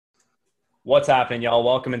What's happening, y'all?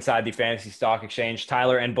 Welcome inside the Fantasy Stock Exchange.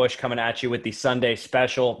 Tyler and Bush coming at you with the Sunday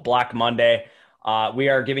special, Black Monday. We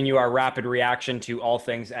are giving you our rapid reaction to all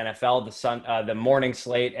things NFL, the morning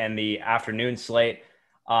slate and the afternoon slate.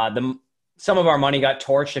 Some of our money got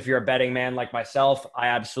torched. If you're a betting man like myself, I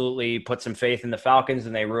absolutely put some faith in the Falcons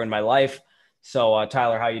and they ruined my life. So,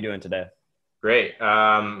 Tyler, how you doing today? Great.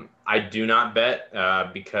 I do not bet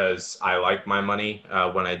because I like my money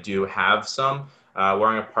when I do have some.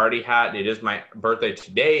 Wearing a party hat. It is my birthday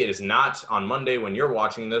today. It is not on Monday when you're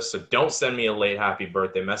watching this, so don't send me a late happy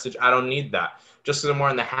birthday message. I don't need that. Just because I'm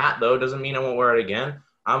wearing the hat, though, doesn't mean I won't wear it again.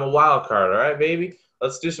 I'm a wild card, all right, baby?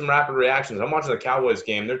 Let's do some rapid reactions. I'm watching the Cowboys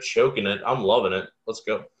game. They're choking it. I'm loving it. Let's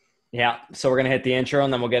go. Yeah, so we're going to hit the intro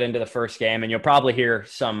and then we'll get into the first game. And you'll probably hear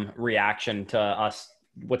some reaction to us,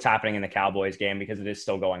 what's happening in the Cowboys game because it is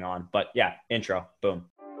still going on. But yeah, intro, boom.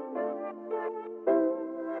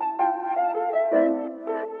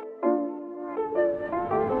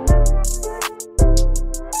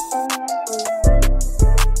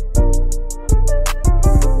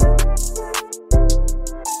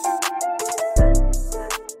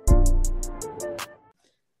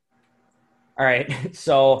 All right,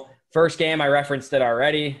 so first game, I referenced it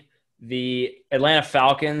already. The Atlanta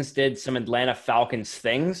Falcons did some Atlanta Falcons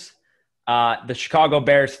things. The Chicago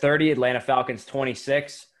Bears 30, Atlanta Falcons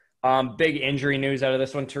 26. Big injury news out of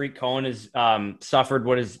this one. Tariq Cohen has suffered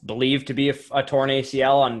what is believed to be a torn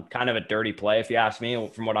ACL on kind of a dirty play, if you ask me,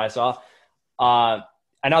 from what I saw.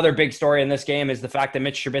 Another big story in this game is the fact that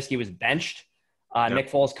Mitch Trubisky was benched. Yep.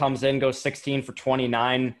 Nick Foles comes in, goes 16 for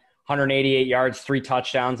 29, 188 yards, 3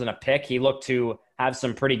 touchdowns, and a pick. He looked to have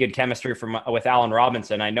some pretty good chemistry with Allen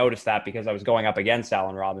Robinson. I noticed that because I was going up against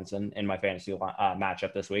Allen Robinson in my fantasy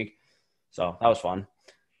matchup this week. So that was fun.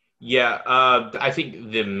 Yeah, I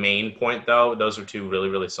think the main point, though, those are two really,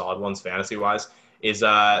 really solid ones fantasy-wise, is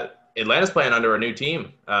Atlanta's playing under a new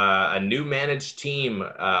team, a new managed team.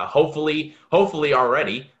 Hopefully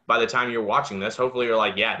already by the time you're watching this, hopefully you're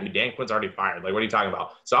like, yeah, dude, Dan Quinn's already fired. Like, what are you talking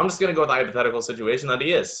about? So I'm just going to go with the hypothetical situation that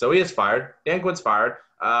he is. So he is fired. Dan Quinn's fired.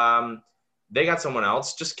 They got someone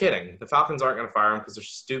else. Just kidding. The Falcons aren't going to fire him because they're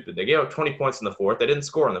stupid. They gave up 20 points in the fourth. They didn't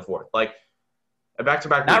score in the fourth. Like,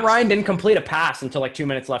 back-to-back Matt weeks. Ryan didn't complete a pass until like 2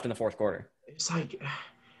 minutes left in the fourth quarter. It's like,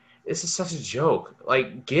 this is such a joke.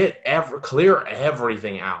 Like, clear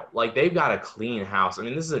everything out. Like, they've got a clean house. I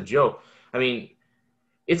mean, this is a joke. I mean,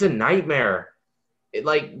 it's a nightmare.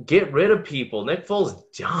 Get rid of people. Nick Foles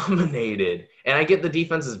dominated. And I get the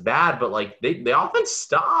defense is bad, but, like, the offense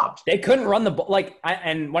stopped. They couldn't run the ball.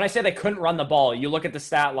 And when I say they couldn't run the ball, you look at the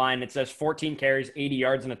stat line, it says 14 carries, 80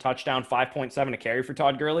 yards, and a touchdown, 5.7 a carry for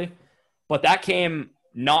Todd Gurley. But that came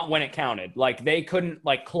not when it counted. Like, they couldn't,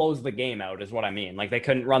 close the game out is what I mean. Like, they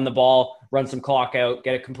couldn't run the ball, run some clock out,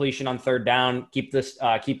 get a completion on third down, keep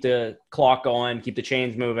the clock going, keep the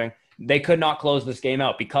chains moving. They could not close this game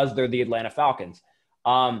out because they're the Atlanta Falcons.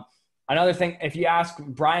 Another thing, if you ask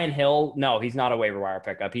Brian Hill, no, he's not a waiver wire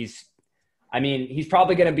pickup. He's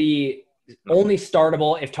probably going to be only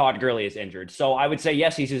startable if Todd Gurley is injured. So I would say,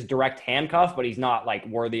 yes, he's his direct handcuff, but he's not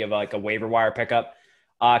worthy of a waiver wire pickup.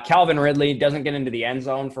 Calvin Ridley doesn't get into the end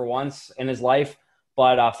zone for once in his life,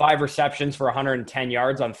 but 5 receptions for 110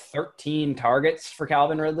 yards on 13 targets for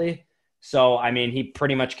Calvin Ridley. So, I mean, he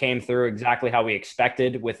pretty much came through exactly how we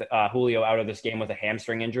expected with Julio out of this game with a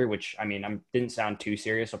hamstring injury, which, I mean, didn't sound too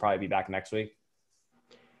serious. He'll probably be back next week.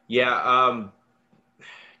 Yeah,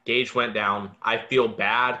 Gage went down. I feel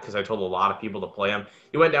bad because I told a lot of people to play him.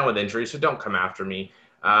 He went down with injury, so don't come after me.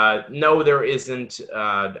 No, there isn't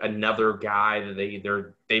another guy that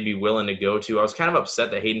they'd be willing to go to. I was kind of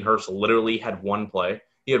upset that Hayden Hurst literally had one play.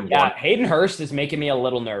 He had one. Hayden Hurst is making me a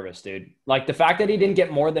little nervous, dude. Like, the fact that he didn't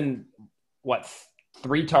get more than,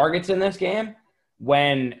 3 targets in this game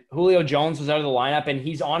when Julio Jones was out of the lineup, and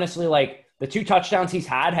he's honestly, the 2 touchdowns he's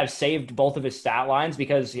had have saved both of his stat lines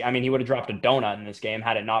because, I mean, he would have dropped a donut in this game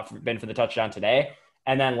had it not been for the touchdown today.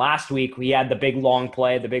 And then last week, we had the big long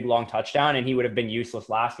play, the big long touchdown, and he would have been useless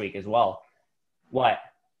last week as well. What?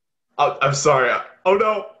 Oh, I'm sorry. Oh,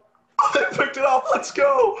 no. They picked it off. Let's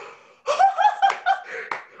go.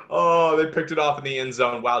 Oh, they picked it off in the end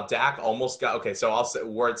zone. Wow, Dak almost got – okay, so I'll say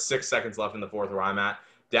we're at 6 seconds left in the fourth where I'm at.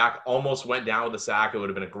 Dak almost went down with a sack. It would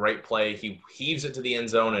have been a great play. He heaves it to the end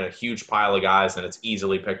zone in a huge pile of guys, and it's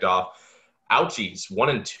easily picked off. Ouchies, 1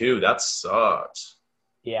 and 2. That sucks.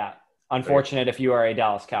 Yeah. Unfortunate if you are a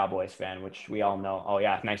Dallas Cowboys fan, which we all know. Oh,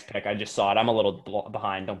 yeah, nice pick. I just saw it. I'm a little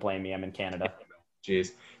behind. Don't blame me. I'm in Canada.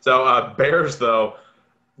 Jeez. So, Bears, though,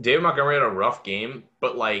 David Montgomery had a rough game,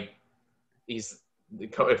 but,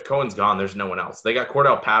 if Cohen's gone, there's no one else. They got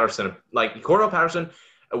Cordell Patterson. Cordell Patterson,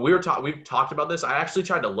 we've talked about this. I actually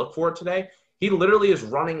tried to look for it today. He literally is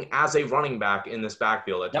running as a running back in this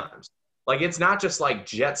backfield at Yep. times. Like it's not just like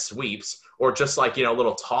jet sweeps or just like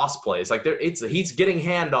little toss plays. Like he's getting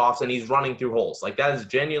handoffs and he's running through holes. Like that is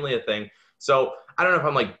genuinely a thing. So I don't know if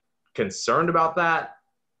I'm like concerned about that,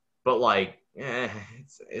 but like,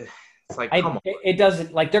 it's like come on. It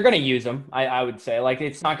doesn't like they're going to use him. I would say like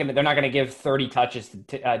it's not going to. They're not going to give 30 touches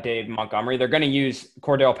to Dave Montgomery. They're going to use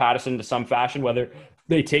Cordell Patterson to some fashion, whether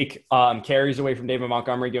they take carries away from David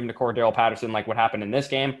Montgomery, give them to Cordell Patterson, like what happened in this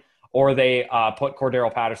game, or they put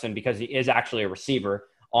Cordell Patterson because he is actually a receiver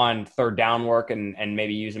on third down work and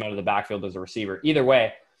maybe use him out of the backfield as a receiver. Either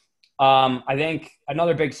way, I think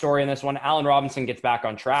another big story in this one, Allen Robinson gets back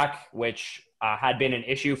on track, which had been an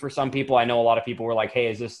issue for some people. I know a lot of people were like, hey,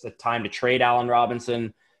 is this the time to trade Allen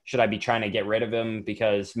Robinson? Should I be trying to get rid of him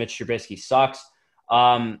because Mitch Trubisky sucks?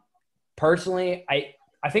 Personally,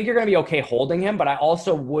 I think you're going to be okay holding him, but I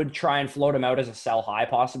also would try and float him out as a sell high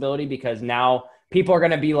possibility because now people are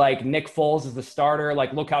going to be like, Nick Foles is the starter.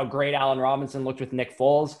 Like, look how great Allen Robinson looked with Nick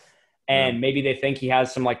Foles. And maybe they think he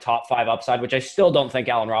has some like top 5 upside, which I still don't think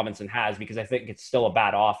Allen Robinson has because I think it's still a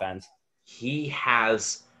bad offense. He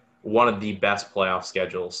has one of the best playoff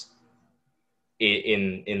schedules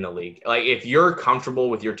in the league. Like if you're comfortable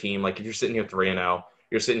with your team, like if you're sitting here 3-0,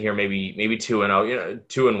 you're sitting here maybe 2-0,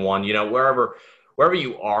 2-1, wherever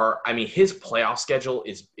you are. I mean, his playoff schedule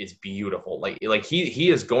is beautiful. Like he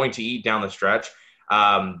is going to eat down the stretch.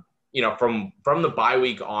 From the bye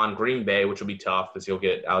week on, Green Bay, which will be tough because he'll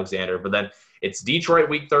get Alexander, but then it's Detroit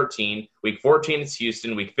week 13, week 14 it's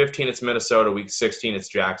Houston, week 15 it's Minnesota, week 16 it's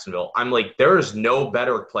Jacksonville. I'm like, there is no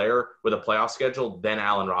better player with a playoff schedule than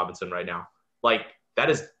Allen Robinson right now. Like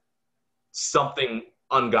that is something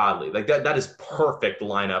ungodly. Like that is perfect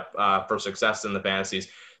lineup for success in the fantasies.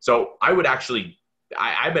 So I would actually,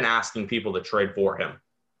 I've been asking people to trade for him.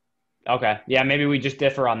 Okay. Yeah, maybe we just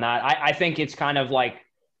differ on that. I think it's kind of like,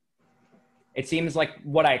 it seems like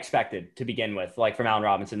what I expected to begin with, like from Allen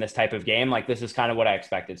Robinson, this type of game. Like this is kind of what I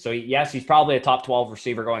expected. So yes, he's probably a top 12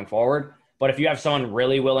 receiver going forward. But if you have someone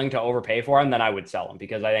really willing to overpay for him, then I would sell him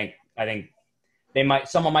because I think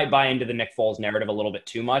someone might buy into the Nick Foles narrative a little bit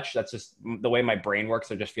too much. That's just the way my brain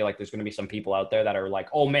works. I just feel like there's going to be some people out there that are like,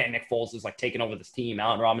 oh man, Nick Foles is like taking over this team.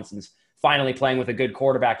 Allen Robinson's finally playing with a good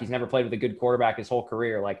quarterback. He's never played with a good quarterback his whole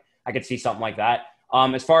career. Like I could see something like that.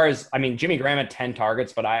 As far as, I mean, Jimmy Graham had 10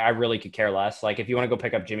 targets, but I really could care less. Like if you want to go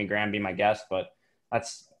pick up Jimmy Graham, be my guest, but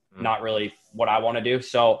that's not really what I want to do.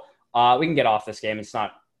 So we can get off this game. It's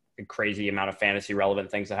not a crazy amount of fantasy relevant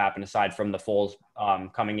things that happen aside from the Foles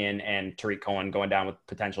coming in and Tariq Cohen going down with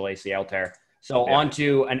potential ACL tear. So on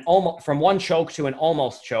to from one choke to an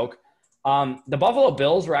almost choke. The Buffalo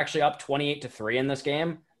Bills were actually up 28-3 in this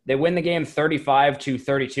game. They win the game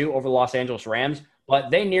 35-32 over the Los Angeles Rams. But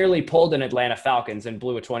they nearly pulled an Atlanta Falcons and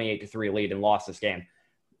blew a 28-3 lead and lost this game.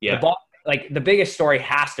 Yeah. The biggest story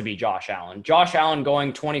has to be Josh Allen. Josh Allen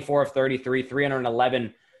going 24 of 33,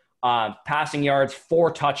 311 passing yards,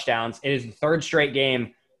 4 touchdowns. It is the 3rd straight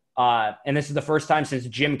game, and this is the first time since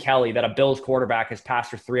Jim Kelly that a Bills quarterback has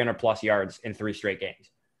passed for 300-plus yards in 3 straight games.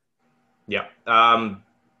 Yeah.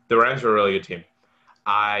 The Rams are a really good team.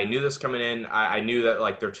 I knew this coming in. I knew that,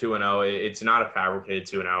 like, they're 2-0. It's not a fabricated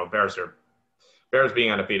 2-0. Bears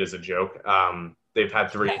being undefeated is a joke. They've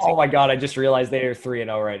had 3. Oh my God! I just realized they are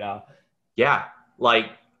 3-0 right now. Yeah, like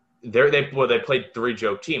they played 3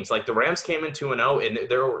 joke teams. Like the Rams came in 2-0, and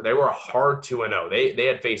they were a hard 2-0. They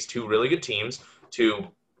had faced 2 really good teams, 2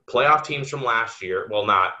 playoff teams from last year. Well,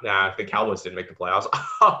 the Cowboys didn't make the playoffs.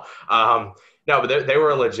 No, but they were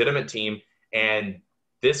a legitimate team, and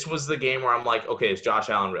this was the game where I'm like, okay, is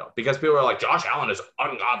Josh Allen real? Because people are like, Josh Allen is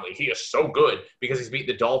ungodly. He is so good because he's beat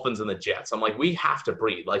the Dolphins and the Jets. I'm like, we have to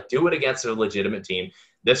breathe. Like, do it against a legitimate team.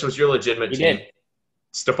 This was your legitimate team. Did.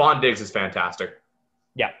 Stephon Diggs is fantastic.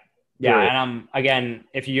 Yeah. Yeah, and again,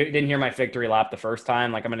 if you didn't hear my victory lap the first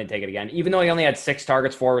time, like I'm going to take it again. Even though he only had 6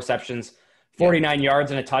 targets, 4 receptions, 49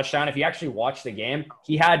 yards and a touchdown, if you actually watch the game,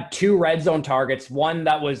 he had 2 red zone targets, one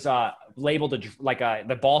that was labeled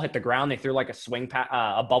the ball hit the ground. They threw like a swing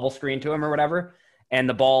a bubble screen to him or whatever, and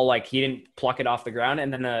the ball, like, he didn't pluck it off the ground.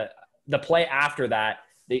 And then the play after that,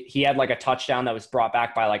 he had like a touchdown that was brought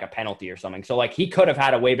back by like a penalty or something. So like he could have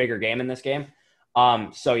had a way bigger game in this game.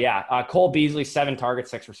 Cole Beasley, 7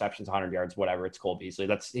 targets, 6 receptions, 100 yards, whatever. It's Cole Beasley.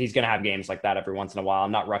 He's going to have games like that every once in a while.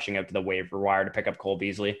 I'm not rushing out to the waiver wire to pick up Cole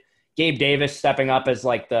Beasley. Gabe Davis stepping up as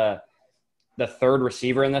like the 3rd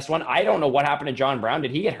receiver in this one. I don't know what happened to John Brown.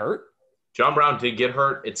 Did he get hurt? John Brown did get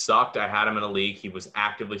hurt. It sucked. I had him in a league. He was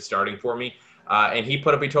actively starting for me. And he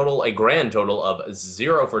put up a grand total of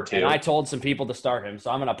 0 for 2. And I told some people to start him, so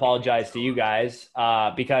I'm going to apologize to you guys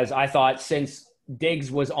because I thought since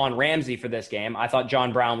Diggs was on Ramsey for this game, I thought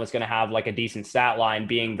John Brown was going to have like a decent stat line,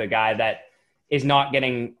 being the guy that is not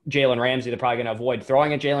getting Jalen Ramsey. They're probably going to avoid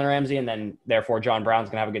throwing at Jalen Ramsey, and then therefore John Brown's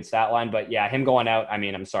going to have a good stat line. But yeah, him going out, I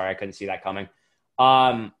mean, I'm sorry, I couldn't see that coming.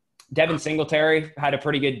 Devin Singletary had a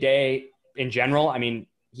pretty good day in general. I mean,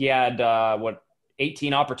 he had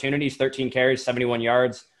 18 opportunities, 13 carries, 71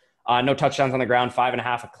 yards, no touchdowns on the ground,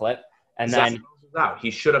 5.5 a clip. And then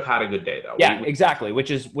he should have had a good day though. Yeah, exactly.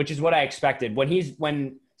 Which is what I expected.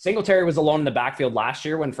 When Singletary was alone in the backfield last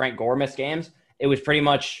year, when Frank Gore missed games, it was pretty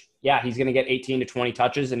much, he's going to get 18 to 20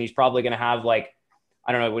 touches, and he's probably going to have I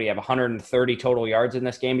don't know, what do you have, 130 total yards in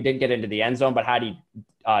this game. He didn't get into the end zone, but had he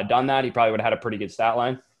done that, he probably would have had a pretty good stat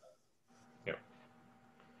line.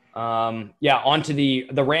 On to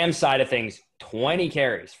the Rams side of things, 20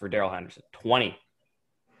 carries for Darrell Henderson, 20.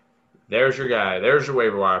 There's your guy. There's your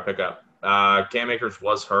waiver wire pickup. Cam Akers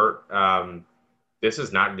was hurt. This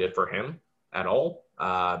is not good for him at all.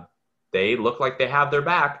 They look like they have their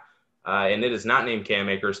back, and it is not named Cam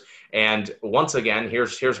Akers. And once again,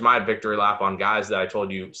 here's my victory lap on guys that I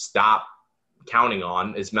told you stop counting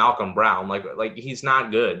on is Malcolm Brown. Like he's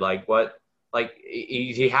not good.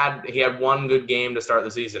 He had one good game to start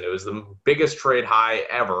the season. It was the biggest trade high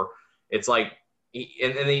ever. It's like,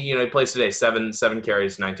 he plays today, seven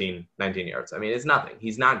carries, 19 yards. I mean, it's nothing.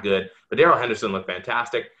 He's not good. But Darrell Henderson looked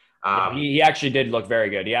fantastic. He actually did look very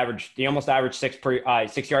good. He almost averaged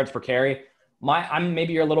 6 yards per carry.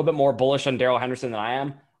 Maybe you're a little bit more bullish on Darrell Henderson than I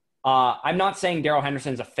am. I'm not saying Darrell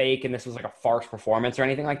Henderson's a fake and this was like a farce performance or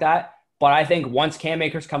anything like that. But I think once Cam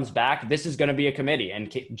Akers comes back, this is going to be a committee.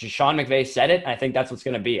 And Sean McVay said it. I think that's what's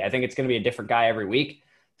going to be. I think it's going to be a different guy every week.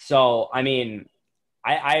 So, I mean,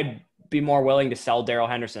 I'd be more willing to sell Darrell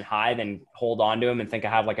Henderson high than hold on to him and think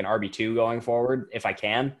I have like an RB2 going forward if I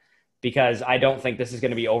can, because I don't think this is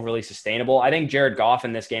going to be overly sustainable. I think Jared Goff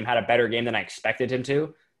in this game had a better game than I expected him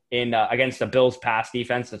to against the Bills pass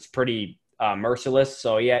defense that's pretty merciless.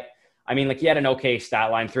 So, he had an okay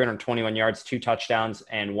stat line, 321 yards, 2 touchdowns,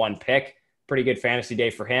 and 1 pick. Pretty good fantasy day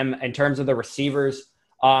for him. In terms of the receivers,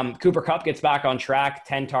 Cooper Kupp gets back on track,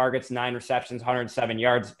 10 targets, 9 receptions, 107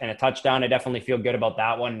 yards, and a touchdown. I definitely feel good about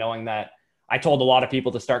that one, knowing that I told a lot of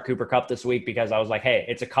people to start Cooper Kupp this week because I was like, hey,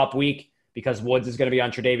 it's a Kupp week because Woods is going to be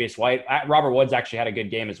on Tre'Davious White. Robert Woods actually had a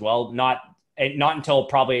good game as well. Not until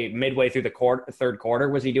probably midway through the third quarter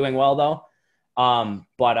was he doing well, though.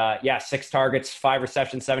 6 targets, 5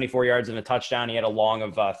 receptions, 74 yards, and a touchdown. He had a long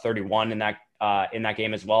of 31 in that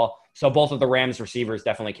game as well. So both of the Rams receivers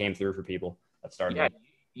definitely came through for people that started. Yeah,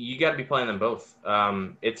 you got to be playing them both.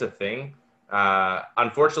 It's a thing.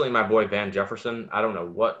 Unfortunately, my boy Van Jefferson, I don't know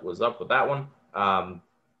what was up with that one.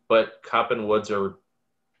 But Kupp and Woods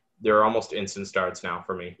they're almost instant starts now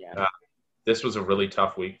for me. Yeah. This was a really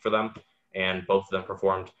tough week for them, and both of them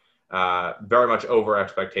performed very much over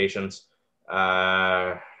expectations.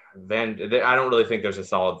 I don't really think there's a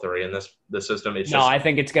solid 3 in this system. I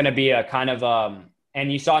think it's going to be a kind of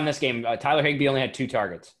and you saw in this game, Tyler Higbee only had 2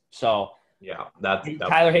 targets. So yeah,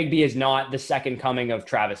 Tyler Higbee is not the second coming of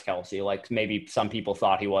Travis Kelce, like maybe some people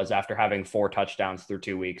thought he was after having 4 touchdowns through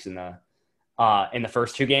 2 weeks in the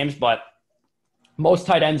first 2 games. But most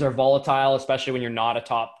tight ends are volatile, especially when you're not a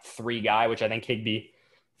top 3 guy, which I think Higbee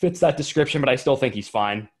fits that description, but I still think he's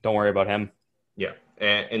fine. Don't worry about him. Yeah.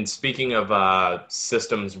 And speaking of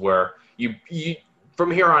systems where you from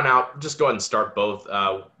here on out, just go ahead and start both.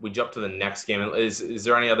 We jump to the next game. Is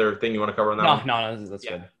there any other thing you want to cover on that one? No, that's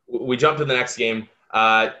good. We jump to the next game.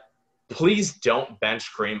 Please don't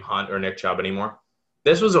bench Kareem Hunt or Nick Chubb anymore.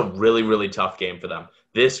 This was a really, really tough game for them.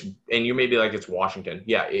 And you may be like, it's Washington.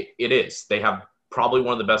 Yeah, it is. They have probably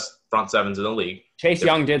one of the best front sevens in the league. Chase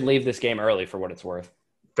Young did leave this game early for what it's worth.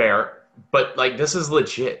 Fair. But, this is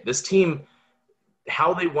legit. This team,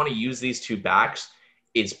 how they want to use these 2 backs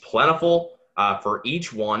is plentiful for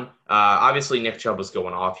each one. Obviously, Nick Chubb was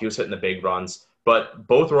going off. He was hitting the big runs. But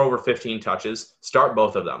both were over 15 touches. Start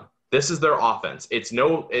both of them. This is their offense.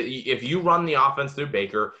 If you run the offense through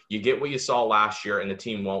Baker, you get what you saw last year, and the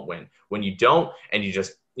team won't win. When you don't, and you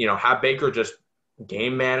just have Baker just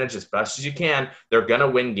game manage as best as you can, they're going to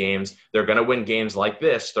win games. They're going to win games like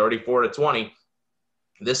this, 34-20.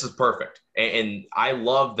 This is perfect. And I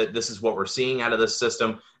love that this is what we're seeing out of this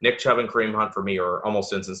system. Nick Chubb and Kareem Hunt for me are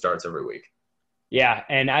almost instant starts every week. Yeah,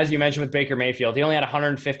 and as you mentioned with Baker Mayfield, he only had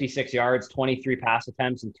 156 yards, 23 pass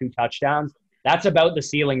attempts, and 2 touchdowns. That's about the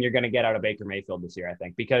ceiling you're going to get out of Baker Mayfield this year, I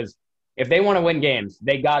think, because if they want to win games,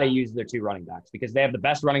 they got to use their 2 running backs because they have the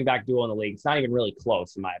best running back duo in the league. It's not even really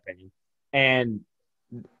close, in my opinion. And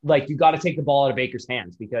like you got to take the ball out of Baker's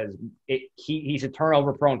hands because he's a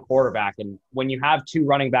turnover prone quarterback. And when you have two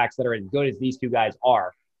running backs that are as good as these two guys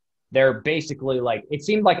are, they're basically like, it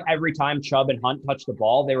seemed like every time Chubb and Hunt touched the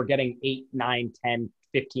ball, they were getting 8, 9, 10,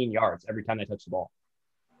 15 yards every time they touched the ball.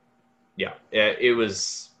 Yeah,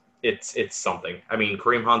 it's something. I mean,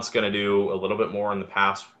 Kareem Hunt's going to do a little bit more in the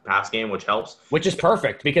pass game, which helps. Which is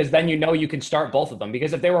perfect because then you can start both of them.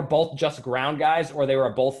 Because if they were both just ground guys or they were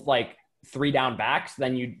both like 3 down backs,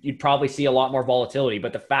 then you'd probably see a lot more volatility.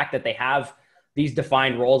 But the fact that they have these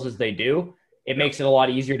defined roles as they do, it makes it a lot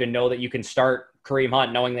easier to know that you can start Kareem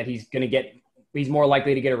Hunt knowing that he's more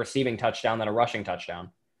likely to get a receiving touchdown than a rushing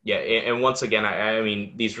touchdown. Yeah, and once again, I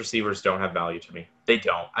mean, these receivers don't have value to me. They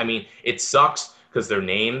don't. I mean, it sucks because their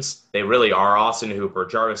names, they really are Austin Hooper,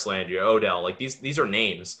 Jarvis Landry, Odell. Like, these are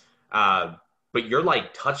names. But you're,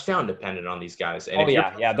 like, touchdown dependent on these guys. And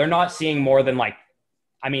yeah. They're not seeing more than, like,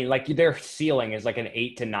 I mean, like, their ceiling is, like, an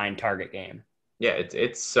 8 to 9 target game. Yeah,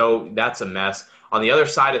 it's so that's a mess. On the other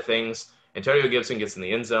side of things, Antonio Gibson gets in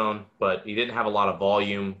the end zone, but he didn't have a lot of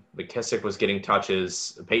volume. McKissick was getting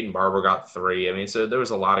touches. Peyton Barber got 3. I mean, so there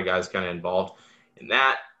was a lot of guys kind of involved in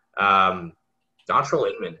that.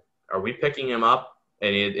 Dontrell Inman, are we picking him up?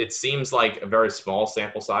 And it seems like a very small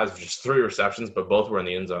sample size of just 3 receptions, but both were in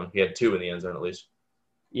the end zone. He had 2 in the end zone at least.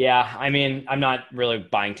 Yeah, I mean, I'm not really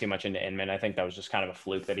buying too much into Inman. I think that was just kind of a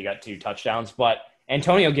fluke that he got 2 touchdowns. But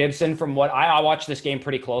Antonio Gibson, from what I watched this game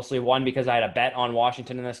pretty closely, 1, because I had a bet on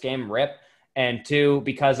Washington in this game, rip, and 2,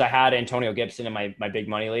 because I had Antonio Gibson in my big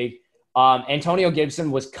money league. Antonio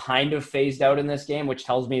Gibson was kind of phased out in this game, which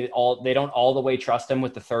tells me they don't all the way trust him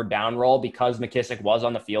with the 3rd down role because McKissick was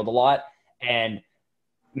on the field a lot. And,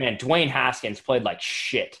 man, Dwayne Haskins played like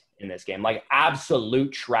shit in this game, like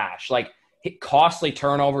absolute trash. Like, costly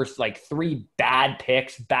turnovers, like 3 bad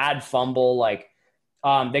picks, bad fumble. Like,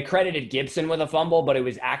 they credited Gibson with a fumble, but it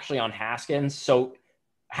was actually on Haskins. So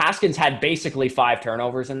Haskins had basically 5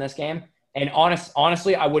 turnovers in this game. And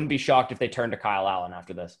honestly, I wouldn't be shocked if they turned to Kyle Allen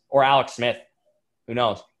after this or Alex Smith. Who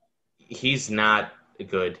knows? He's not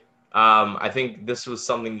good. I think this was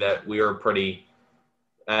something that we were pretty,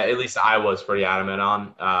 at least I was pretty adamant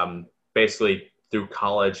on, basically through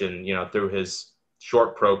college and, through his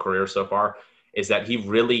short pro career so far, is that he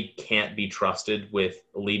really can't be trusted with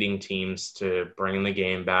leading teams to bring the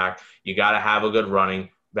game back. You got to have a good running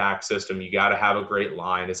back system. You got to have a great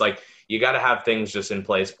line. It's like you got to have things just in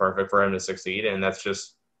place perfect for him to succeed, and that's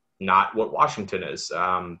just not what Washington is.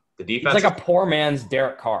 The defense is like a poor man's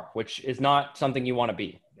Derek Carr, which is not something you want to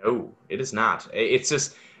be. No, it is not. It's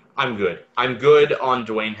just I'm good. I'm good on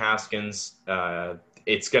Dwayne Haskins.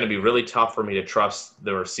 It's going to be really tough for me to trust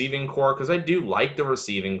the receiving core because I do like the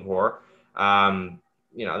receiving core.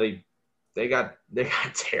 They got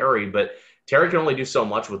Terry, but Terry can only do so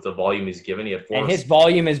much with the volume he's given. He had 4. And his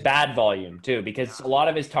volume is bad volume too, because a lot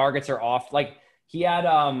of his targets are off. Like he had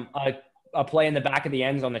a play in the back of the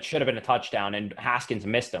end zone that should have been a touchdown, and Haskins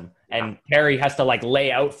missed him. And Terry has to like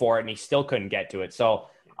lay out for it, and he still couldn't get to it. So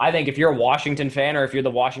I think if you're a Washington fan or if you're the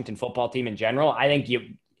Washington football team in general, I think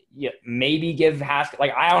you maybe give Haskins.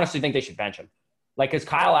 Like I honestly think they should bench him. Like, because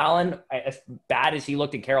Kyle Allen, as bad as he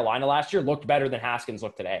looked in Carolina last year, looked better than Haskins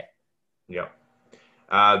looked today. Yeah.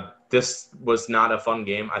 This was not a fun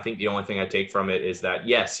game. I think the only thing I take from it is that,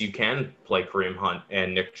 yes, you can play Kareem Hunt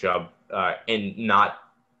and Nick Chubb and not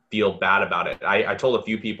feel bad about it. I told a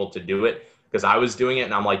few people to do it because I was doing it,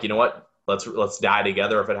 and I'm like, you know what? Let's die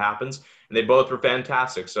together if it happens. And they both were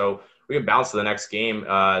fantastic. So we can bounce to the next game,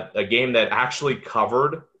 a game that actually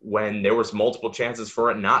covered when there was multiple chances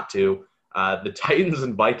for it not to. The Titans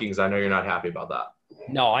and Vikings, I know you're not happy about that.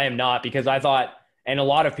 No, I am not, because I thought, and a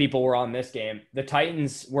lot of people were on this game, the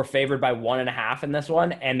Titans were favored by 1.5 in this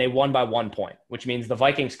one, and they won by 1 point, which means the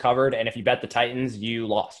Vikings covered, and if you bet the Titans, you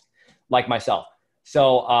lost, like myself.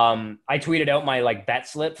 So I tweeted out my like bet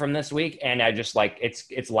slip from this week, and I just like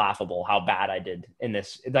it's laughable how bad I did in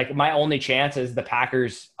this. Like my only chance is the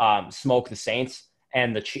Packers smoke the Saints,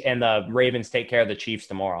 and the Ravens take care of the Chiefs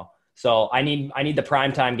tomorrow. So I need the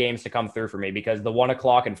primetime games to come through for me, because the 1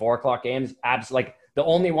 o'clock and 4 o'clock games, like the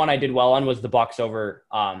only one I did well on was the Bucks over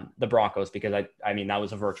the Broncos, because I mean that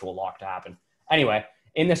was a virtual lock to happen. Anyway,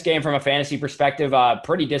 in this game from a fantasy perspective,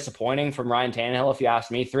 pretty disappointing from Ryan Tannehill, if you ask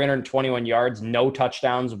me. 321 yards, no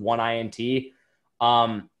touchdowns, 1 INT.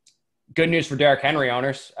 Good news for Derrick Henry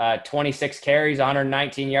owners. 26 carries,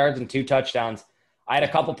 119 yards, and 2 touchdowns. I had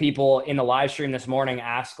a couple people in the live stream this morning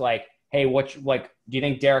ask, like, hey, do you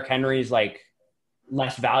think Derrick Henry's like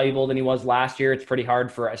less valuable than he was last year? It's pretty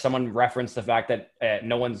hard for someone referenced the fact that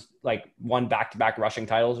no one's like won back-to-back rushing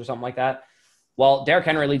titles or something like that. Well, Derrick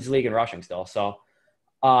Henry leads the league in rushing still. So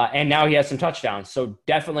And now he has some touchdowns. So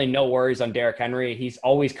definitely no worries on Derrick Henry. He's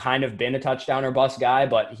always kind of been a touchdown or bust guy,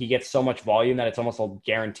 but he gets so much volume that it's almost a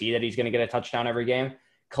guarantee that he's going to get a touchdown every game.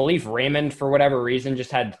 Khalif Raymond, for whatever reason,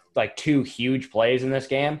 just had like 2 huge plays in this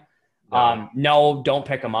game. No, don't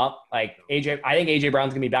pick him up. Like I think AJ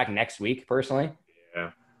Brown's gonna be back next week, personally.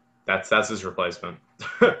 Yeah, that's his replacement.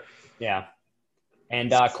 Yeah,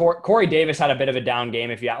 and Corey Davis had a bit of a down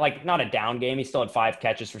game. If you like, not a down game, he still had 5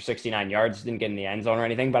 catches for 69 yards, didn't get in the end zone or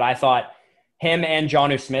anything. But I thought him and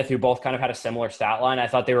Jonnu Smith, who both kind of had a similar stat line, I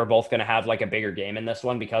thought they were both going to have like a bigger game in this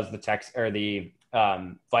one because the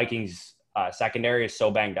Vikings secondary is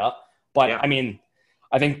so banged up. But yeah. I mean,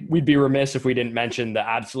 I think we'd be remiss if we didn't mention the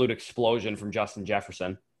absolute explosion from Justin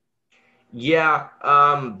Jefferson. Yeah.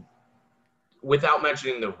 Without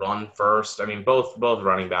mentioning the run first, I mean, both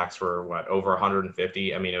running backs were, over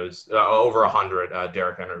 150? I mean, it was over 100.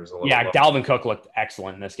 Derrick Henry was a little low. Dalvin Cook looked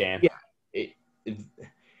excellent in this game. Yeah.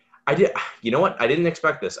 I did. You know what? I didn't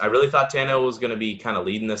expect this. I really thought Tannehill was going to be kind of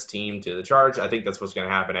leading this team to the charge. I think that's what's going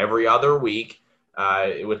to happen every other week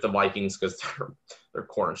with the Vikings because their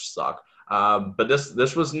corners suck. But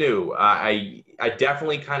this was new. I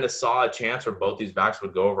definitely kind of saw a chance where both these backs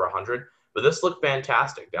would go over 100, but this looked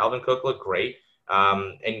fantastic. Dalvin Cook looked great.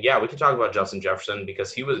 And yeah, we can talk about Justin Jefferson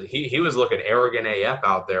because he was looking arrogant AF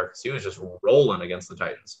out there because he was just rolling against the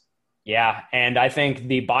Titans. Yeah, and I think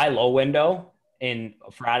the buy low window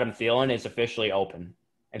for Adam Thielen is officially open.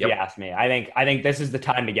 If you ask me, I think this is the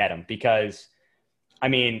time to get him because, I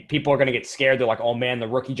mean, people are going to get scared. They're like, oh man, the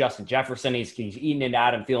rookie Justin Jefferson, he's eating into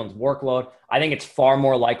Adam Thielen's workload. I think it's far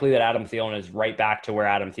more likely that Adam Thielen is right back to where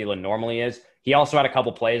Adam Thielen normally is. He also had a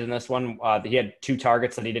couple plays in this one. He had 2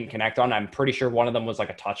 targets that he didn't connect on. I'm pretty sure one of them was like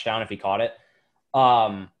a touchdown if he caught it.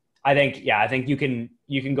 I think you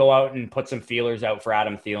can go out and put some feelers out for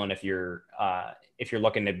Adam Thielen if you're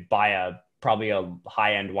looking to buy probably a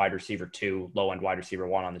high end wide receiver 2, low end wide receiver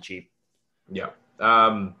 1 on the cheap. Yeah.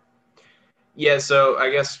 Yeah, so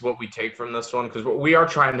I guess what we take from this one, because we are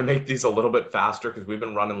trying to make these a little bit faster because we've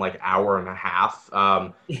been running like hour and a half,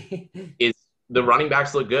 is the running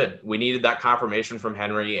backs look good. We needed that confirmation from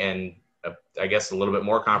Henry and I guess a little bit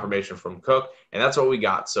more confirmation from Cook, and that's what we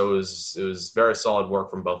got. So it was very solid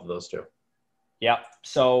work from both of those two. Yep.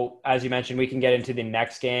 So as you mentioned, we can get into the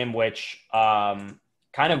next game, which kind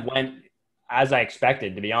of went as I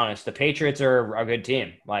expected, to be honest. The Patriots are a good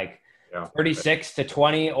team.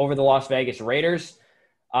 36-20 over the Las Vegas Raiders.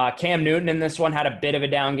 Cam Newton in this one had a bit of a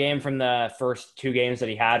down game from the first 2 games that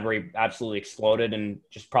he had where he absolutely exploded and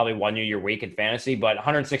just probably won you your week in fantasy. But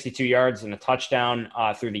 162 yards and a touchdown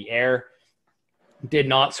through the air. Did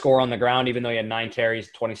not score on the ground, even though he had 9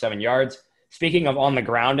 carries, 27 yards. Speaking of on the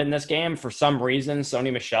ground in this game, for some reason,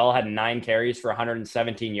 Sony Michel had 9 carries for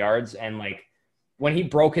 117 yards. And when he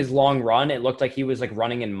broke his long run, it looked like he was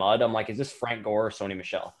running in mud. I'm like, is this Frank Gore or Sony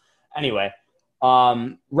Michel? Anyway,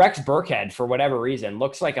 Rex Burkhead, for whatever reason,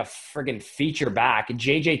 looks like a friggin' feature back.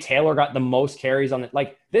 JJ Taylor got the most carries on it.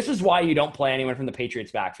 This is why you don't play anyone from the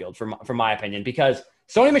Patriots backfield, from my opinion, because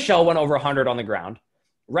Sony Michel went over 100 on the ground.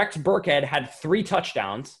 Rex Burkhead had 3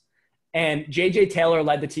 touchdowns, and JJ Taylor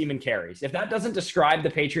led the team in carries. If that doesn't describe the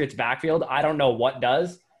Patriots backfield, I don't know what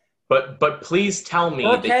does. But please tell me.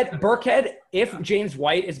 Burkhead, if James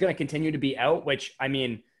White is going to continue to be out, which, I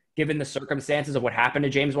mean, given the circumstances of what happened to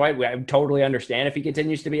James White, I totally understand if he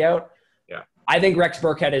continues to be out. Yeah. I think Rex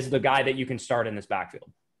Burkhead is the guy that you can start in this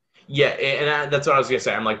backfield. Yeah, and that's what I was going to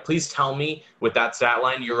say. I'm like, please tell me with that stat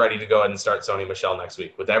line, you're ready to go ahead and start Sony Michel next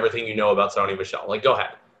week with everything you know about Sony Michel. Go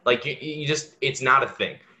ahead. You just, it's not a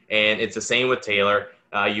thing. And it's the same with Taylor.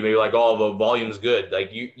 You may be like, oh, the volume's good.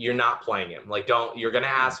 You're not playing him. You're going to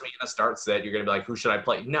ask me in a start set. You're going to be like, who should I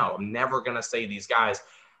play? No, I'm never going to say these guys.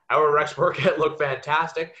 However, Rex Burkhead looked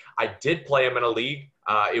fantastic. I did play him in a league.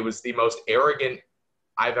 It was the most arrogant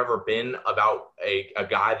I've ever been about a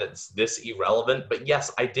guy that's this irrelevant. But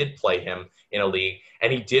yes, I did play him in a league,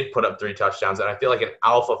 and he did put up 3 touchdowns. And I feel like an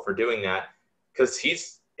alpha for doing that because he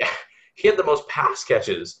had the most pass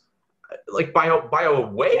catches, by a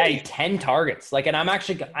way. Yeah, 10 targets. And I'm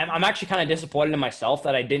actually kind of disappointed in myself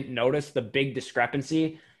that I didn't notice the big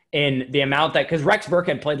discrepancy in the amount that, because Rex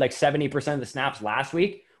Burkhead played 70% of the snaps last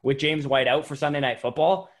week with James White out for Sunday Night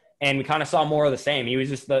Football. And we kind of saw more of the same. He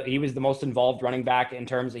was the most involved running back in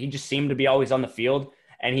terms of, he just seemed to be always on the field,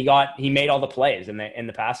 and he made all the plays in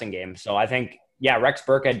the passing game. So I think, yeah, Rex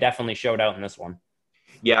Burkhead definitely showed out in this one.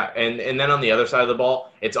 Yeah, and then on the other side of the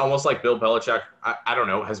ball, it's almost like Bill Belichick, I don't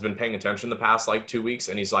know, has been paying attention the past 2 weeks,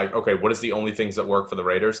 and he's like, okay, what is the only things that work for the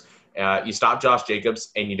Raiders? You stop Josh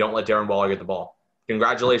Jacobs, and you don't let Darren Waller get the ball.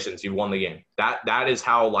 Congratulations, you've won the game. That is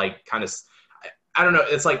how I don't know.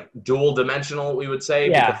 It's like dual dimensional, we would say,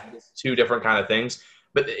 because Yeah. it's two different kind of things.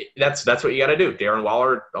 But that's what you got to do. Darren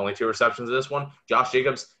Waller, only 2 receptions in this one. Josh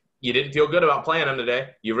Jacobs, you didn't feel good about playing him today.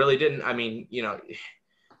 You really didn't. I mean,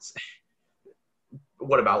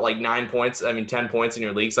 what about like 9 points? I mean, 10 points in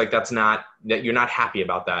your leagues. Like you're not happy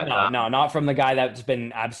about that. No, not from the guy that's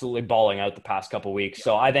been absolutely balling out the past couple weeks.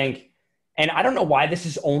 So I think, and I don't know why this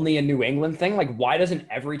is only a New England thing. Like, why doesn't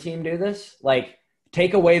every team do this? Like,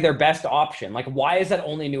 take away their best option. Like, why is that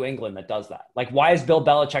only New England that does that? Like, why is Bill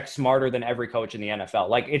Belichick smarter than every coach in the NFL?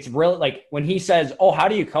 Like, it's really like when he says, "Oh, how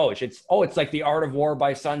do you coach?" It's like the Art of War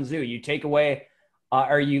by Sun Tzu. You take away,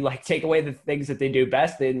 or you like take away the things that they do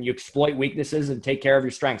best, then you exploit weaknesses and take care of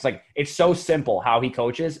your strengths. Like, it's so simple how he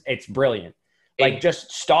coaches. It's brilliant. Like,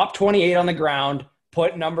 just stop 28 on the ground,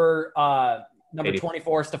 put number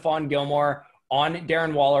 24, Stephon Gilmore, on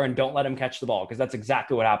Darren Waller, and don't let him catch the ball, because that's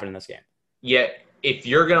exactly what happened in this game. Yeah, if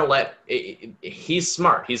you're going to he's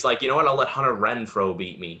smart. He's like, you know what? I'll let Hunter Renfrow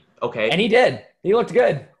beat me. Okay. And he did. He looked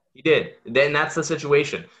good. He did. Then that's the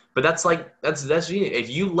situation. But that's if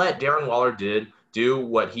you let Darren Waller do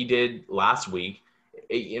what he did last week,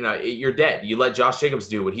 you're dead. You let Josh Jacobs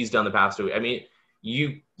do what he's done the past 2 weeks. I mean,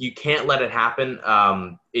 you can't let it happen.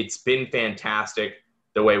 It's been fantastic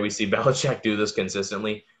the way we see Belichick do this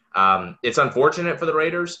consistently. It's unfortunate for the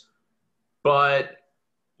Raiders, but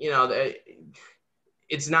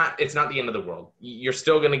it's not the end of the world. You're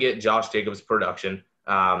still going to get Josh Jacobs production.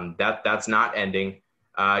 That's not ending.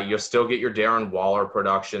 You'll still get your Darren Waller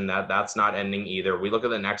production. That's not ending either. We look at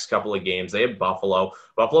the next couple of games. They have Buffalo.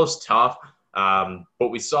 Buffalo's tough. But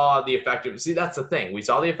we saw the effectiveness. See, that's the thing. We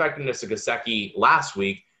saw the effectiveness of Gesicki last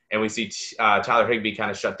week, and we see Tyler Higbee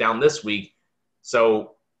kind of shut down this week.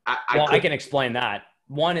 So I can explain that.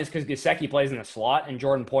 One is because Gesicki plays in the slot, and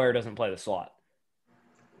Jordan Poyer doesn't play the slot.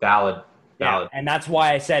 Valid. Yeah, and that's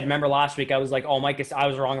why I said, remember last week, I was like, I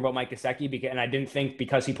was wrong about Mike Gesicki, and I didn't think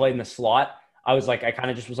because he played in the slot, I kind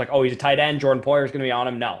of just was like, oh, he's a tight end, Jordan Poyer is going to be on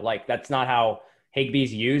him. No, like, that's not how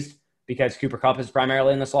Higbee's used, because Cooper Kupp is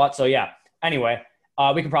primarily in the slot. So, yeah. Anyway,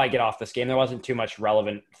 we can probably get off this game. There wasn't too much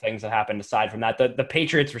relevant things that happened aside from that. The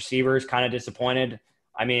Patriots receivers kind of disappointed.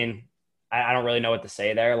 I mean, I don't really know what to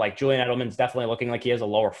say there. Like, Julian Edelman's definitely looking like he has a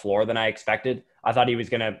lower floor than I expected. I thought he was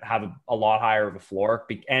going to have a lot higher of a floor.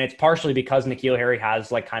 And it's partially because N'Keal Harry has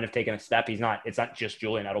like kind of taken a step. It's not just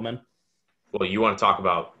Julian Edelman. Well, you want to talk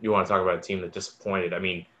about a team that disappointed. I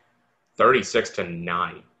mean,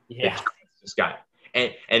 36-9. Yeah. This guy.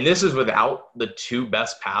 And this is without the 2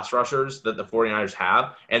 best pass rushers that the 49ers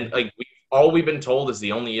have. And like all we've been told is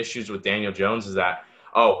the only issues with Daniel Jones is that,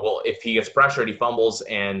 oh, well, if he gets pressured, he fumbles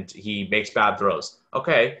and he makes bad throws.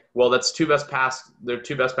 Okay, well, their 2 best pass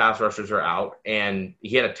rushers are out, and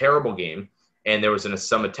he had a terrible game, and there was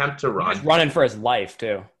some attempt to run. He's running for his life,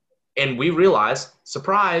 too. And we realized,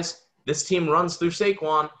 surprise, this team runs through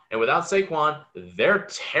Saquon, and without Saquon, they're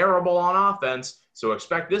terrible on offense. So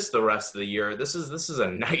expect this the rest of the year. This is a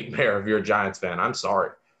nightmare if you're a Giants fan. I'm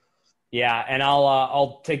sorry. Yeah, and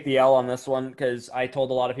I'll take the L on this one, because I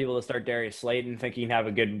told a lot of people to start Darius Slayton, thinking he'd have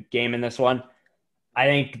a good game in this one. I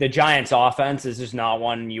think the Giants' offense is just not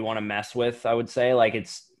one you want to mess with, I would say.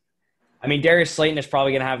 Darius Slayton is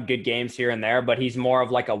probably going to have good games here and there, but he's more of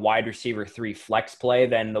like a wide receiver 3 flex play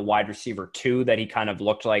than the wide receiver 2 that he kind of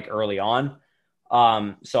looked like early on.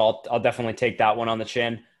 So I'll definitely take that one on the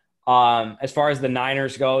chin. As far as the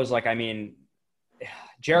Niners goes, Jerick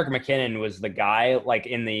McKinnon was the guy like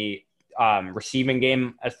in the receiving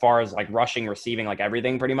game, as far as like rushing, receiving, like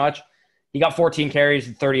everything pretty much. He got 14 carries,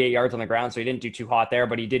 38 yards on the ground, so he didn't do too hot there,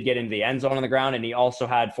 but he did get into the end zone on the ground, and he also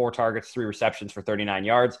had 4 targets, 3 receptions for 39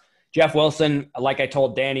 yards. Jeff Wilson, like I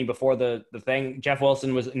told Danny before the thing, Jeff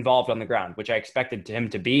Wilson was involved on the ground, which I expected him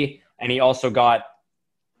to be, and he also got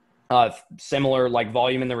similar like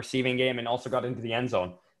volume in the receiving game and also got into the end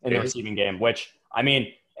zone in the receiving game, which, I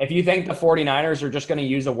mean, if you think the 49ers are just going to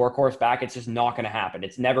use a workhorse back, it's just not going to happen.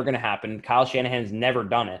 It's never going to happen. Kyle Shanahan's never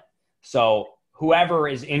done it. So whoever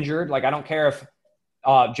is injured, like I don't care if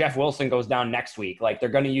Jeff Wilson goes down next week, like they're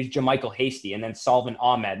going to use JaMychal Hasty and then Salvin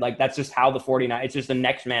Ahmed. Like that's just how the 49ers, it's just the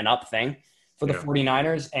next man up thing for the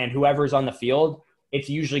 49ers, and whoever's on the field, it's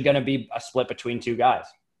usually going to be a split between 2 guys.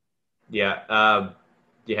 Yeah.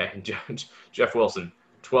 Jeff Wilson,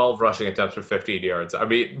 12 rushing attempts for 58 yards. I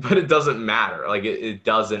mean, but it doesn't matter. Like it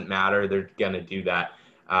doesn't matter. They're going to do that.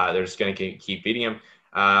 They're just going to keep beating him.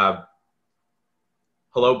 Hello,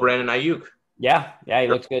 Brandon Ayuk. Yeah, he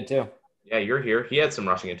looks good too. Yeah, you're here. He had some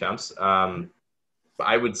rushing attempts. But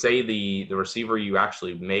I would say the receiver you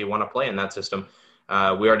actually may want to play in that system. We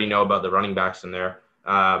already know about the running backs in there.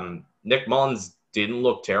 Nick Mullins didn't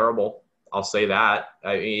look terrible. I'll say that.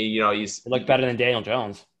 He's He looked better than Daniel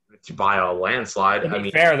Jones. by a landslide. To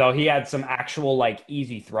be fair, though, he had some actual like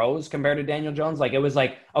easy throws compared to Daniel Jones. Like it was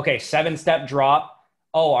like, okay, 7-step drop.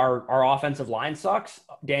 Oh, our offensive line sucks.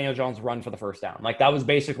 Daniel Jones run for the first down. Like that was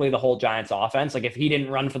basically the whole Giants offense. Like if he didn't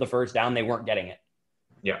run for the first down, they weren't getting it.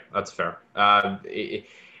 Yeah, that's fair.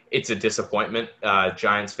 It's a disappointment.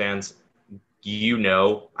 Giants fans,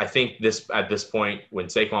 I think at this point when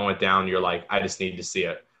Saquon went down, you're like, I just need to see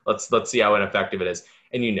it. Let's see how ineffective it is.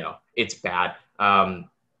 And it's bad.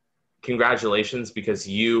 Congratulations, because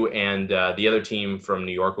you and the other team from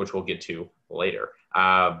New York, which we'll get to later,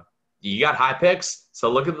 you got high picks.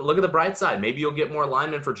 So look at the bright side. Maybe you'll get more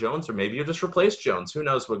linemen for Jones, or maybe you'll just replace Jones. Who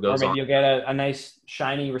knows what goes on? Or maybe you'll get a nice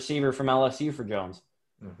shiny receiver from LSU for Jones.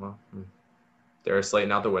 Well, Darius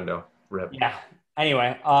Slayton out the window. Rip. Yeah.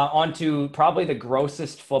 Anyway, on to probably the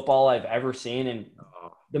grossest football I've ever seen and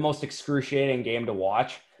the most excruciating game to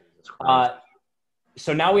watch.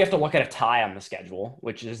 So now we have to look at a tie on the schedule,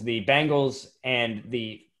 which is the Bengals and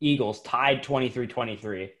the Eagles tied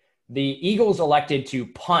 23-23. The Eagles elected to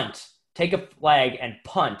punt, take a flag and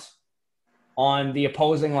punt on the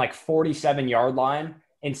opposing 47-yard line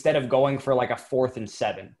instead of going for a 4th and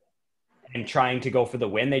 7 and trying to go for the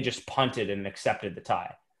win. They just punted and accepted the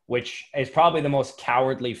tie, which is probably the most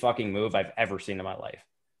cowardly fucking move I've ever seen in my life.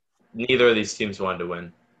 Neither of these teams wanted to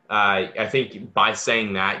win. I think by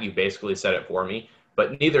saying that, you basically said it for me.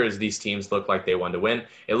 But neither of these teams look like they wanted to win.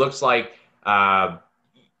 It looks like, Burrow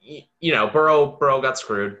got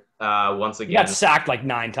screwed once again. He got sacked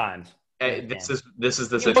 9 times. This is the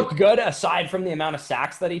situation. He looked good aside from the amount of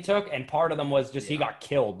sacks that he took, and part of them was just he got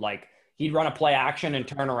killed. He'd run a play action and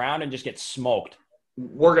turn around and just get smoked.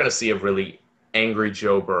 We're gonna see a really angry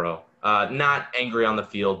Joe Burrow. Not angry on the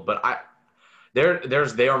field, but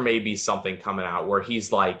there may be something coming out where he's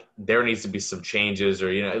there needs to be some changes, or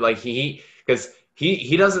because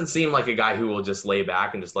he doesn't seem like a guy who will just lay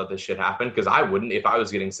back and just let this shit happen. Because I wouldn't if I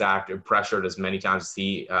was getting sacked or pressured as many times as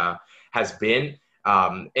he has been.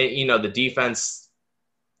 The defense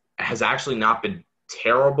has actually not been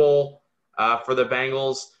terrible for the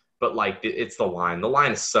Bengals, but it's the line. The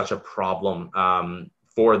line is such a problem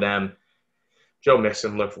for them. Joe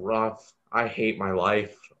Mixon looked rough. I hate my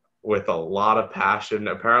life with a lot of passion.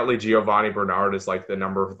 Apparently Giovanni Bernard is the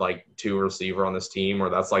number 2 receiver on this team, or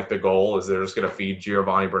that's the goal, is they're just going to feed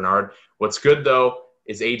Giovanni Bernard. What's good though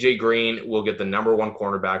is AJ Green will get the number 1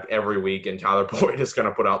 cornerback every week, and Tyler Boyd is going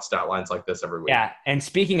to put out stat lines like this every week. Yeah, and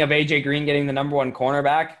speaking of AJ Green getting the number 1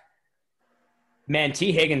 cornerback, man,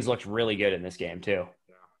 T. Higgins looked really good in this game too.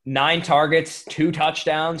 Yeah. 9 targets, 2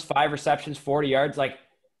 touchdowns, 5 receptions, 40 yards.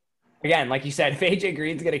 Again, like you said, if AJ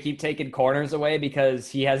Green's going to keep taking corners away because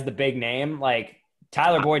he has the big name,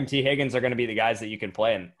 Tyler Boyd and T. Higgins are going to be the guys that you can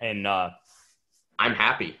play in. I'm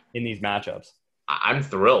happy in these matchups. I'm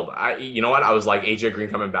thrilled. You know what? I was AJ Green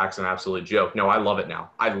coming back is an absolute joke. No, I love it now.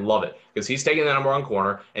 I love it because he's taking the number 1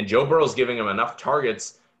 corner, and Joe Burrow's giving him enough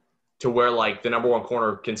targets to where the number 1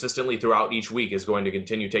 corner consistently throughout each week is going to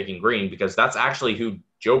continue taking Green, because that's actually who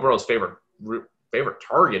Joe Burrow's favorite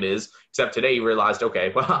target is, except today he realized,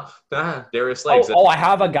 okay, well, Darius Slayton. I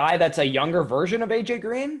have a guy that's a younger version of AJ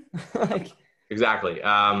Green. Exactly.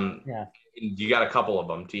 Yeah. You got a couple of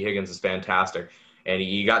them. T. Higgins is fantastic, and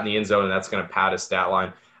he got in the end zone, and that's going to pad his stat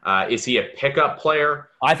line. Is he a pickup player?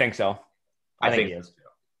 I think so. I think he is.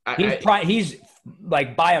 He's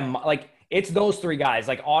it's those 3 guys,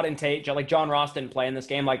 Auden Tate, John Ross didn't play in this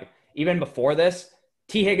game. Even before this,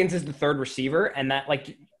 T. Higgins is the 3rd receiver, and that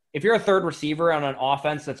if you're a 3rd receiver on an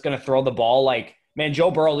offense that's going to throw the ball,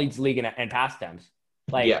 Joe Burrow leads the league in pass attempts.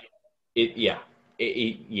 He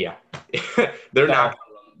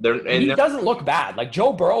doesn't look bad.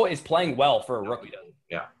 Joe Burrow is playing well for a rookie.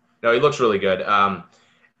 Yeah. No, he looks really good. Go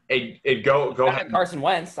ahead. Carson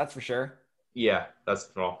Wentz, that's for sure. Yeah,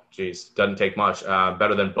 doesn't take much.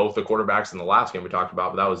 Better than both the quarterbacks in the last game we talked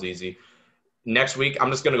about, but that was easy. Next week,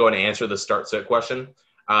 I'm just going to go ahead and answer the start-sit question.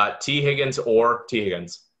 T. Higgins or T.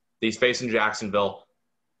 Higgins. These facing Jacksonville.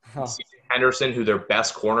 Henderson, who their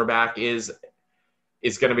best cornerback is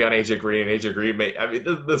going to be on AJ Green. AJ Green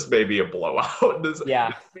this may be a blowout. This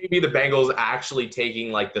may be the Bengals actually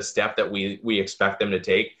taking the step that we expect them to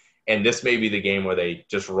take. And this may be the game where they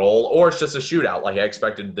just roll, or it's just a shootout. I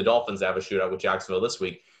expected the Dolphins to have a shootout with Jacksonville this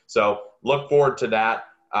week. So look forward to that.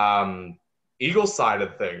 Eagles side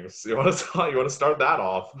of things. You want to start that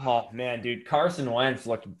off? Oh man, dude, Carson Wentz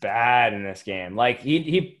looked bad in this game.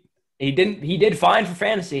 He did fine for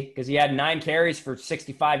fantasy because he had 9 carries for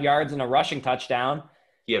 65 yards and a rushing touchdown.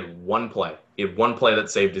 He had one play. That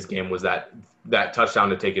saved his game, was that touchdown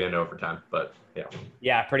to take it in overtime. But yeah.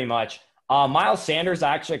 Yeah, pretty much. Miles Sanders,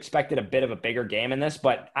 I actually expected a bit of a bigger game in this,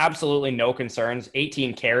 but absolutely no concerns.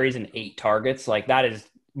 18 carries and 8 targets. Like, that is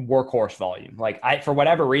workhorse volume. Like, for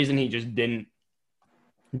whatever reason, he just didn't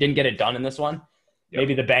get it done in this one. Yep.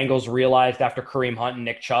 Maybe the Bengals realized after Kareem Hunt and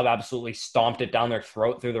Nick Chubb absolutely stomped it down their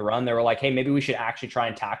throat through the run. They were like, hey, maybe we should actually try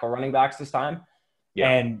and tackle running backs this time. Yeah.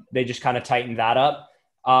 And they just kind of tightened that up.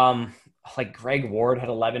 Like Greg Ward had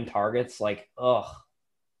 11 targets. Like, ugh.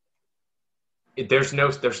 There's no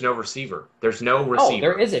receiver. There's no receiver. Oh,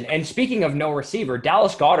 there isn't. And speaking of no receiver,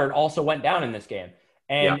 Dallas Goedert also went down in this game.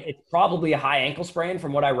 And it's probably a high ankle sprain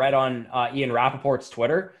from what I read on Ian Rappaport's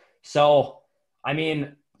Twitter. So, I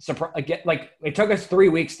mean, like it took us 3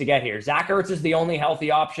 weeks to get here. Zach Ertz is the only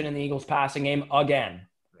healthy option in the Eagles passing game again.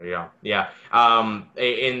 Yeah.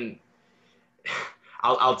 And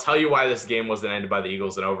I'll tell you why this game wasn't ended by the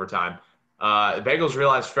Eagles in overtime. The Bengals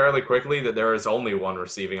realized fairly quickly that there is only one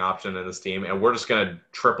receiving option in this team, and we're just going to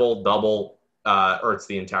triple, double Ertz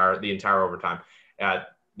the entire overtime.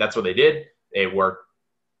 That's what they did. They worked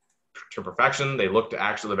to perfection. They looked to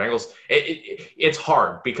actually the Bengals. It's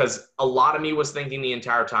hard because a lot of me was thinking the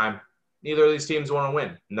entire time, neither of these teams want to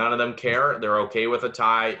win. None of them care. They're okay with a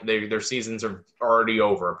tie. Their seasons are already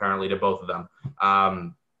over, apparently, to both of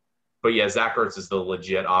them. But yeah, Zach Ertz is the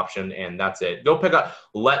legit option, and that's it.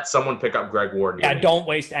 Let someone pick up Greg Ward. Yeah, don't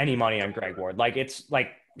waste any money on Greg Ward. Like, it's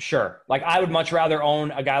like, sure. Like, I would much rather own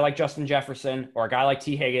a guy like Justin Jefferson or a guy like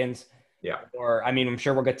T. Higgins. Yeah. Or, I mean, I'm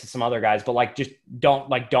sure we'll get to some other guys, but like, just don't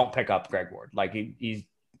pick up Greg Ward. Like, he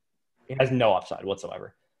has no upside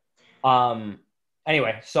whatsoever.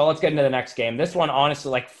 Anyway, so let's get into the next game. This one, honestly,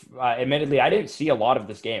 like, admittedly, I didn't see a lot of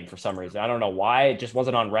this game for some reason. I don't know why. It just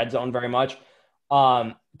wasn't on Red Zone very much.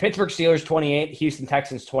 Pittsburgh Steelers 28, Houston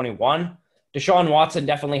Texans 21. Deshaun Watson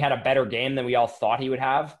definitely had a better game than we all thought he would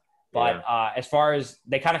have. But as far as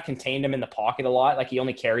they kind of contained him in the pocket a lot, like he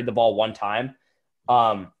only carried the ball one time.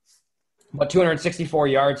 But 264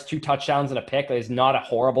 yards, 2 touchdowns, and a pick is not a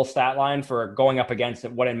horrible stat line for going up against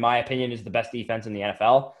what, in my opinion, is the best defense in the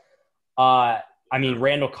NFL. I mean,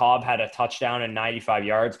 Randall Cobb had a touchdown and 95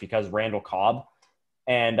 yards because Randall Cobb.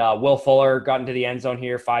 And Will Fuller got into the end zone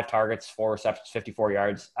here, 5 targets, 4 receptions, 54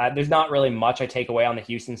 yards. There's not really much I take away on the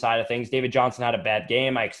Houston side of things. David Johnson had a bad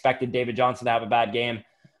game. I expected David Johnson to have a bad game.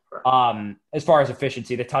 As far as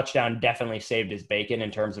efficiency, the touchdown definitely saved his bacon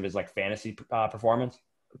in terms of his like fantasy performance.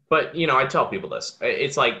 But, I tell people this.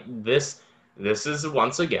 It's like this is,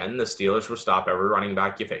 once again, the Steelers will stop every running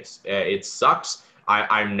back you face. It sucks.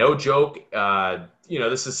 I'm no joke.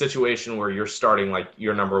 This is a situation where you're starting like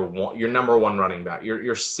your number one running back.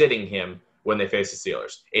 You're sitting him when they face the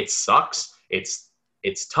Steelers. It sucks.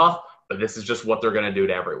 It's tough, but this is just what they're going to do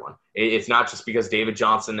to everyone. It's not just because David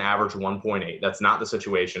Johnson averaged 1.8. That's not the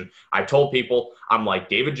situation. I told people, I'm like,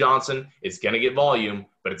 David Johnson is going to get volume,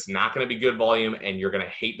 but it's not going to be good volume, and you're going to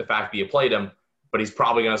hate the fact that you played him, but he's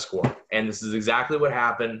probably going to score. And this is exactly what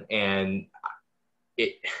happened, and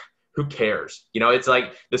who cares? It's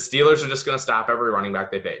like the Steelers are just going to stop every running back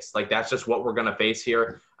they face. Like, that's just what we're going to face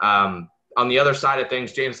here. On the other side of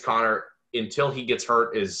things, James Conner, until he gets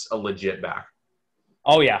hurt, is a legit back.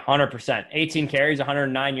 Oh, yeah, 100%. 18 carries,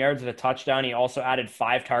 109 yards with a touchdown. He also added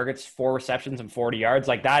 5 targets, 4 receptions, and 40 yards.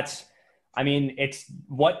 Like, it's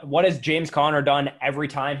what has James Conner done every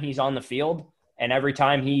time he's on the field, and every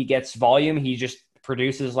time he gets volume, he just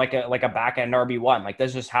produces like a back-end RB1. Like,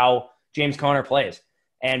 that's just how James Conner plays.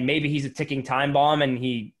 And maybe he's a ticking time bomb and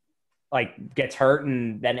he like gets hurt.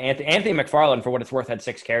 And then Anthony McFarland, for what it's worth, had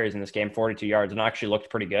 6 carries in this game, 42 yards, and actually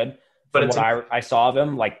looked pretty good. But what I saw of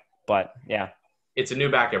him, but yeah. It's a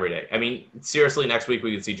new back every day. I mean, seriously, next week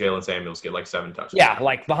we could see Jalen Samuels get like 7 touchdowns. Yeah,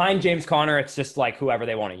 like behind James Conner, it's just like whoever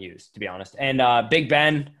they want to use, to be honest. And Big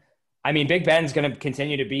Ben, Big Ben's going to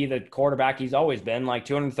continue to be the quarterback he's always been, like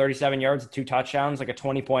 237 yards, 2 touchdowns, like a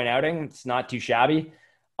 20-point outing. It's not too shabby.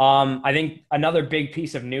 I think another big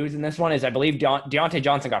piece of news in this one is I believe Deontay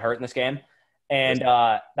Johnson got hurt in this game, and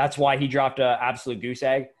that's why he dropped an absolute goose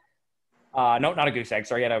egg. No, not a goose egg.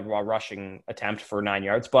 Sorry, he had a rushing attempt for 9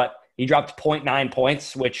 yards, but he dropped 0.9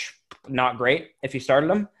 points, which not great if you started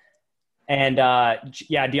him. And,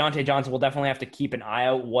 Deontay Johnson will definitely have to keep an eye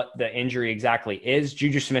out what the injury exactly is.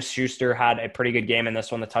 Juju Smith-Schuster had a pretty good game in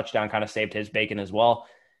this one. The touchdown kind of saved his bacon as well.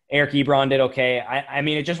 Eric Ebron did okay.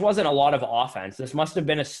 It just wasn't a lot of offense. This must have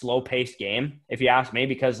been a slow-paced game, if you ask me,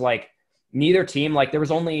 because, neither team, there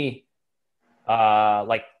was only,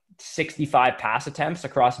 65 pass attempts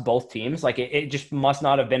across both teams. It just must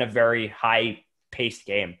not have been a very high-paced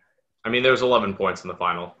game. There was 11 points in the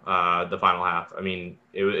final half.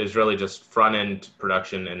 It was really just front-end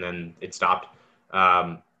production, and then it stopped.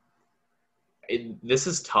 this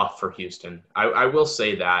is tough for Houston. I will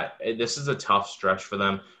say that. This is a tough stretch for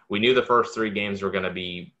them. We knew the first 3 games were going to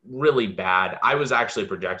be really bad. I was actually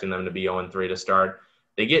projecting them to be 0-3 to start.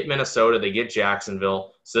 They get Minnesota, they get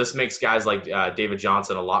Jacksonville. So this makes guys like David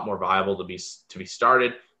Johnson a lot more viable to be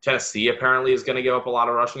started. Tennessee apparently is going to give up a lot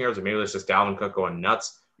of rushing yards, or maybe it's just Dalvin Cook going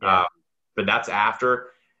nuts. Yeah. But that's after.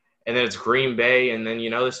 And then it's Green Bay, and then,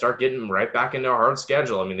 they start getting right back into a hard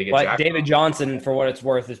schedule. I mean, they get David Johnson, for what it's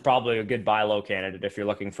worth, is probably a good buy low candidate if you're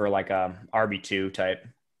looking for like a RB2 type.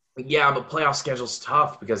 Yeah, but playoff schedule's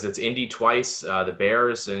tough because it's Indy twice, the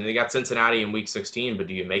Bears, and they got Cincinnati in Week 16. But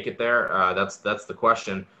do you make it there? That's the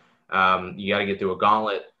question. You got to get through a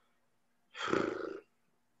gauntlet.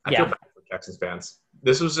 I feel bad for Texans fans.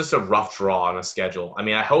 This was just a rough draw on a schedule. I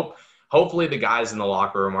mean, hopefully the guys in the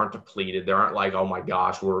locker room aren't depleted. They aren't like, oh my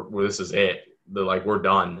gosh, this is it. They're like, we're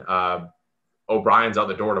done. O'Brien's out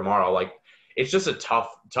the door tomorrow. Like, it's just a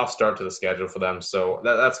tough start to the schedule for them. So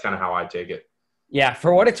that's kind of how I take it. Yeah,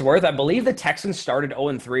 for what it's worth, I believe the Texans started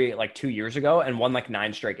 0-3 like 2 years ago and won like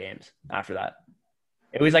 9 straight games after that.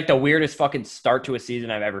 It was like the weirdest fucking start to a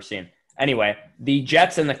season I've ever seen. Anyway, the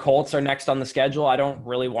Jets and the Colts are next on the schedule. I don't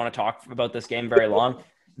really want to talk about this game very long.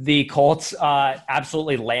 The Colts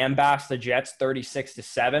absolutely lambast the Jets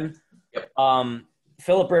 36-7. Yep.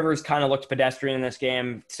 Phillip Rivers kind of looked pedestrian in this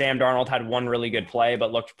game. Sam Darnold had one really good play,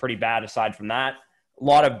 but looked pretty bad aside from that. A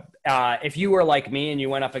lot of if you were like me and you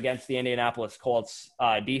went up against the Indianapolis Colts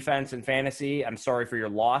defense in fantasy, I'm sorry for your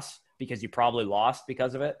loss because you probably lost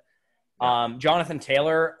because of it. Yeah. Jonathan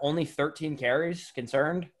Taylor, only 13 carries.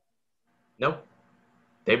 Concerned? Nope.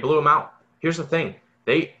 They blew him out. Here's the thing.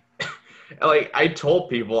 I told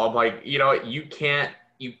people, I'm like, you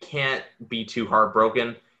can't be too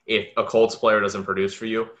heartbroken if a Colts player doesn't produce for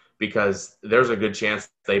you because there's a good chance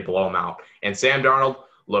they blow him out. And Sam Darnold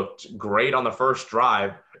looked great on the first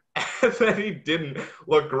drive, and then he didn't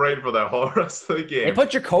look great for the whole rest of the game. They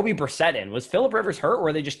put Jacoby Brissett in. Was Phillip Rivers hurt, or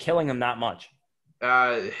were they just killing him that much?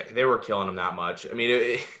 They were killing him that much. I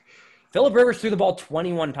mean, Phillip Rivers threw the ball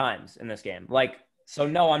 21 times in this game. So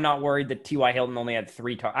no, I'm not worried that T.Y. Hilton only had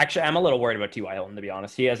 3 targets. Actually, I'm a little worried about T.Y. Hilton, to be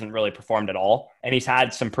honest. He hasn't really performed at all, and he's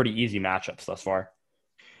had some pretty easy matchups thus far.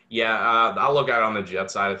 Yeah, I'll look at it on the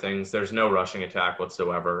Jet side of things. There's no rushing attack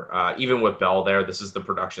whatsoever. Even with Bell there, this is the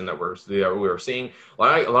production that we were seeing.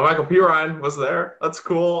 Michael Pirine was there. That's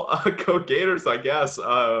cool. Go Gators, I guess.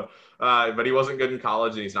 But he wasn't good in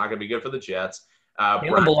college, and he's not going to be good for the Jets.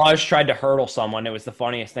 Kalen Ballage tried to hurdle someone. It was the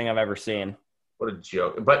funniest thing I've ever seen. What a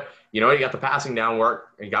joke. But, he got the passing down work.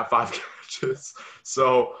 He got 5 catches.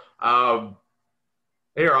 So,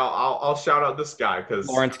 here, I'll shout out this guy. Because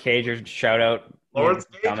Lawrence Cager, shout out. Lawrence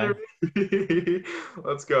Cager.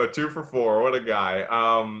 Let's go. 2 for 4. What a guy.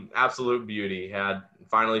 Absolute beauty. Had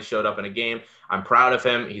finally showed up in a game. I'm proud of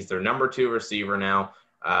him. He's their number 2 receiver now.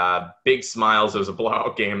 Big smiles. It was a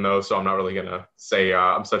blowout game, though, so I'm not really going to say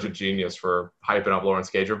I'm such a genius for hyping up Lawrence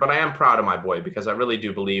Cager. But I am proud of my boy because I really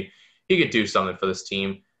do believe he could do something for this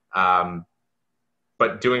team.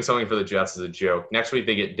 But doing something for the Jets is a joke. Next week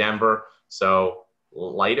they get Denver, so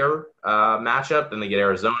lighter matchup. Then they get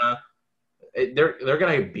Arizona. They're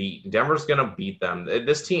going to beat. Denver's going to beat them.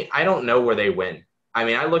 This team, I don't know where they win. I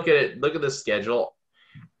mean, I look at the schedule.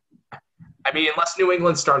 I mean, unless New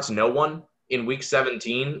England starts no one in Week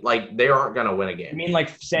 17, they aren't going to win a game. You mean like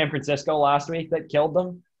San Francisco last week that killed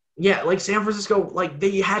them? Yeah, like San Francisco,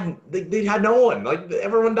 they had no one.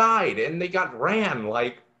 Everyone died, and they got ran.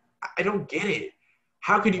 I don't get it.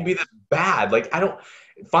 How could you be this bad?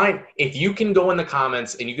 Fine, if you can go in the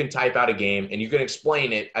comments and you can type out a game and you can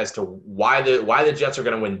explain it as to why the Jets are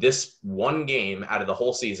going to win this one game out of the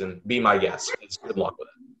whole season, be my guest. Good luck with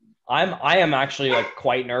it. I am actually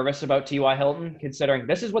quite nervous about T.Y. Hilton, considering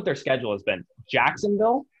this is what their schedule has been: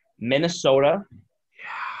 Jacksonville, Minnesota,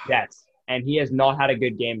 Jets, and he has not had a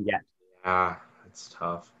good game yet. Yeah, it's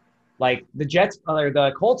tough. The Jets or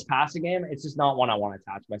the Colts passing game, it's just not one I want to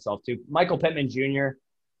attach myself to. Michael Pittman Jr.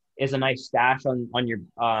 is a nice stash on your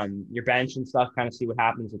bench and stuff. Kind of see what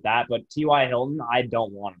happens with that. But T.Y. Hilton, I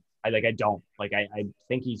don't want him. I don't. I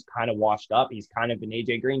think he's kind of washed up. He's kind of in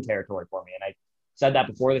A.J. Green territory for me, and I said that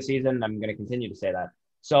before the season, and I'm going to continue to say that.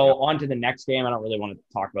 So on to the next game. I don't really want to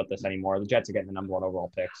talk about this anymore. The Jets are getting the number 1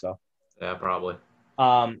 overall pick. So yeah, probably.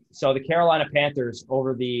 So the Carolina Panthers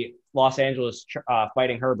over the Los Angeles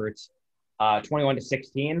Fighting Herberts,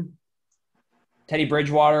 21-16. Teddy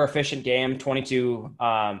Bridgewater, efficient game, 22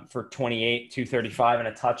 for 28, 235 and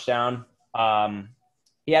a touchdown.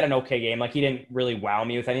 He had an okay game. He didn't really wow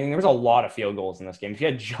me with anything. There was a lot of field goals in this game. If you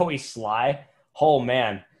had Joey Sly, oh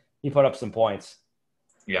man, he put up some points.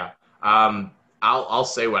 Yeah. I'll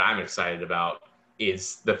say what I'm excited about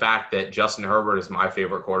is the fact that Justin Herbert is my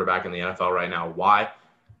favorite quarterback in the NFL right now. Why?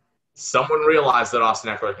 Someone realized that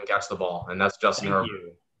Austin Eckler can catch the ball, and that's Justin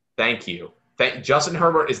Herbert. Thank you. Justin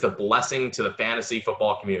Herbert is the blessing to the fantasy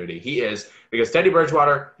football community. He is, because Teddy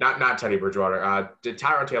Bridgewater, not Teddy Bridgewater,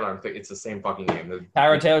 Tyrod Taylor, I think it's the same fucking game.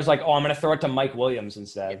 Tyrod Taylor's like, I'm going to throw it to Mike Williams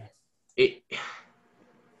instead.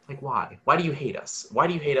 Like, why? Why do you hate us? Why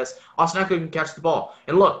do you hate us? Austin Eckler can catch the ball.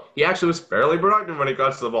 And look, he actually was fairly productive when he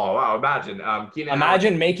catches the ball. Wow, imagine.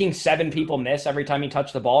 Imagine making 7 people miss every time he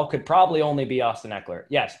touched the ball. Could probably only be Austin Eckler.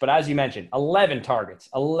 Yes, but as you mentioned, 11 targets,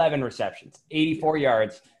 11 receptions, 84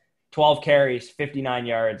 yards, 12 carries, 59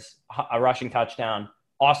 yards, a rushing touchdown.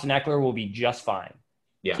 Austin Eckler will be just fine.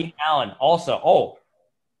 Yeah. Keenan Allen also.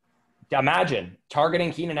 Imagine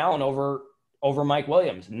targeting Keenan Allen over Mike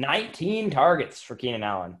Williams. 19 targets for Keenan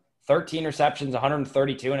Allen. 13 receptions,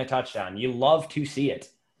 132 and a touchdown. You love to see it.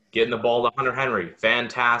 Getting the ball to Hunter Henry.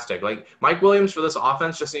 Fantastic. Like, Mike Williams for this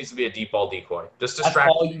offense just needs to be a deep ball decoy. Just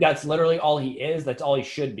distract. That's literally all he is. That's all he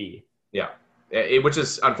should be. Yeah. Which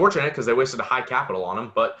is unfortunate because they wasted a high capital on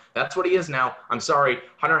him, but that's what he is now. I'm sorry.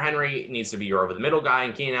 Hunter Henry needs to be your over-the-middle guy,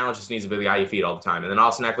 and Keenan Allen just needs to be the guy you feed all the time. And then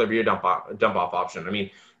Austin Eckler be your dump-off option. I mean,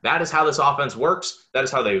 that is how this offense works. That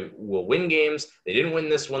is how they will win games. They didn't win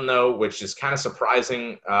this one, though, which is kind of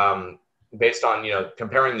surprising based on,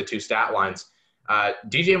 comparing the two stat lines.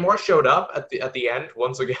 DJ Moore showed up at the end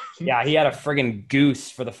once again. Yeah, he had a friggin' goose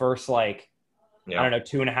for the first,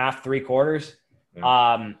 2.5, 3 quarters.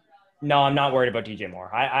 Yeah. No, I'm not worried about DJ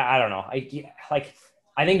Moore. I don't know. I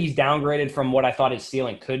think he's downgraded from what I thought his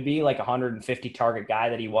ceiling could be, like a 150 target guy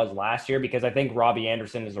that he was last year, because I think Robbie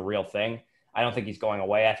Anderson is a real thing. I don't think he's going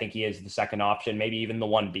away. I think he is the second option, maybe even the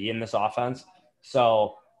 1B in this offense.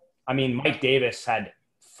 So, I mean, Mike Davis had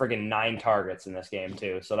friggin' 9 targets in this game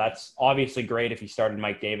too. So that's obviously great if you started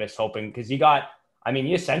Mike Davis, hoping, because you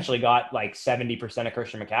essentially got like 70% of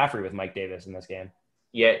Christian McCaffrey with Mike Davis in this game.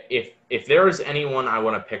 Yeah, if there is anyone I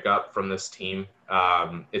want to pick up from this team,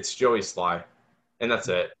 it's Joey Sly, and that's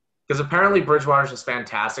it. Because apparently Bridgewater's just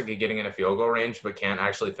fantastic at getting in a field goal range, but can't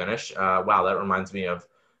actually finish. Wow, that reminds me of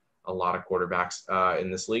a lot of quarterbacks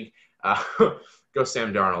in this league. Go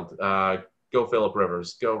Sam Darnold. Go Phillip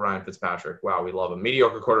Rivers. Go Ryan Fitzpatrick. Wow, we love them.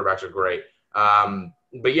 Mediocre quarterbacks are great.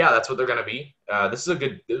 But yeah, that's what they're going to be. This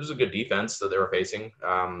was a good defense that they were facing.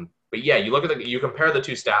 But yeah, you look at you compare the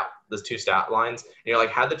two stat lines, and you're like,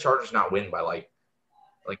 had the Chargers not win by like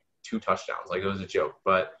 2 touchdowns, like it was a joke.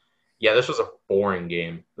 But yeah, this was a boring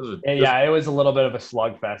game. It was a little bit of a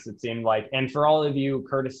slugfest, it seemed like. And for all of you,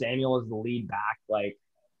 Curtis Samuel is the lead back, like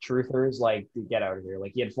truthers, like get out of here.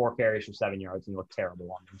 Like he had 4 carries for 7 yards and looked terrible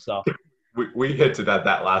on them. So we hinted at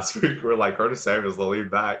that last week. We're like, Curtis Samuel's the lead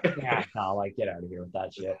back. Yeah, no, get out of here with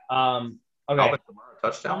that shit. Okay. Alvin Kamara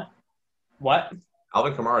touchdown. What?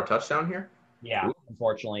 Alvin Kamara touchdown here? Yeah,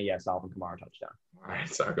 unfortunately, yes, Alvin Kamara touchdown. All right,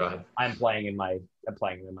 sorry, go ahead. I'm playing in my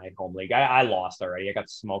home league. I lost already. I got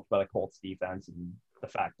smoked by the Colts defense and the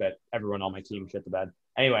fact that everyone on my team shit the bed.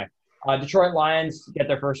 Anyway, Detroit Lions get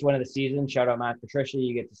their first win of the season. Shout out Matt Patricia.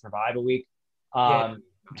 You get to survive a week.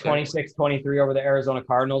 26-23 over the Arizona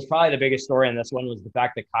Cardinals. Probably the biggest story in this one was the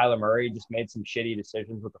fact that Kyler Murray just made some shitty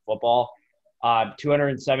decisions with the football.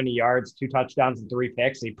 270 yards, 2 touchdowns, and 3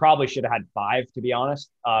 picks. He probably should have had 5, to be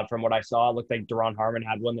honest. From what I saw, it looked like Daron Harmon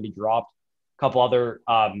had one that he dropped. A couple other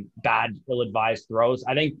bad, ill-advised throws.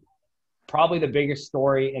 I think probably the biggest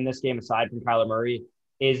story in this game, aside from Kyler Murray,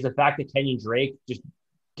 is the fact that Kenyon Drake just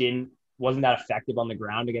wasn't that effective on the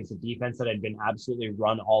ground against a defense that had been absolutely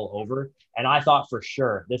run all over. And I thought for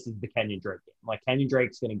sure this is the Kenyon Drake game. Like, Kenyon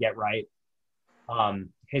Drake's going to get right.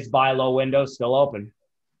 His buy low window is still open.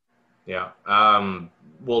 Yeah.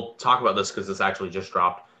 We'll talk about this because this actually just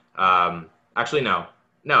dropped. Actually, no,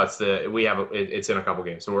 it's in a couple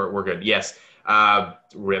games, so we're good. Yes.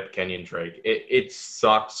 Rip Kenyon Drake. It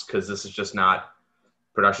sucks because this is just not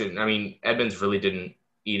production. I mean, Edmonds really didn't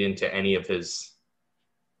eat into any of his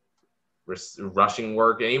rushing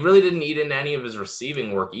work, and he really didn't eat into any of his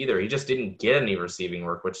receiving work either. He just didn't get any receiving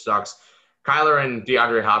work, which sucks. Kyler and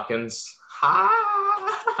DeAndre Hopkins.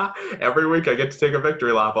 Every week I get to take a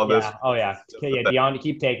victory lap on this. Oh, yeah.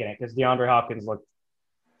 Keep taking it because DeAndre Hopkins looked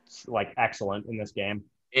like excellent in this game.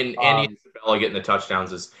 And Andy Isabella getting the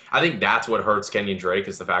touchdowns I think that's what hurts Kenyon Drake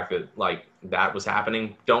is the fact that like that was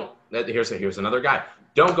happening. Here's another guy.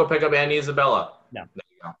 Don't go pick up Andy Isabella. No. There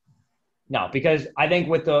you go. No, because I think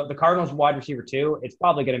with the Cardinals wide receiver 2, it's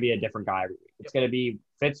probably going to be a different guy every week. It's going to be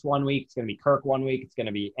Fitz one week. It's going to be Kirk one week. It's going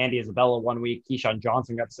to be Andy Isabella one week. Keyshawn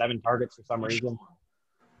Johnson got 7 targets for some reason.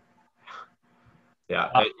 Yeah.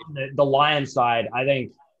 The Lions side, I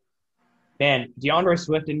think, man, DeAndre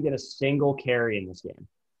Swift didn't get a single carry in this game.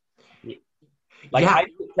 Like, Yeah. I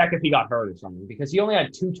didn't check if he got hurt or something because he only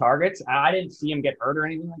had 2 targets. I didn't see him get hurt or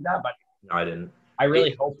anything like that, but No, I didn't. I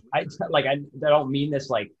really It, hope I don't mean this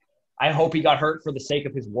like I hope he got hurt for the sake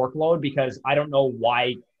of his workload because I don't know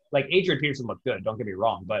why. Like Adrian Peterson looked good, don't get me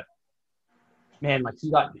wrong, but man, like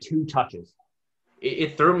he got 2 touches.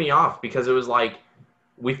 it threw me off because it was like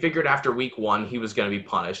we figured after week 1 he was going to be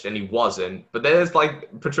punished, and he wasn't. But then it's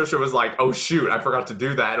like Patricia was like, "Oh shoot, I forgot to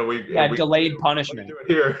do that." And we Delayed punishment. do it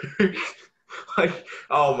here. Like,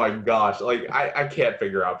 oh my gosh, like I can't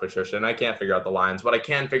figure out Patricia, and I can't figure out the Lions. What I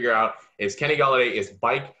can figure out is Kenny Golladay is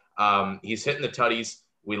bike. He's hitting the tutties.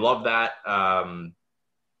 We love that.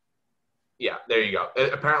 Yeah, there you go.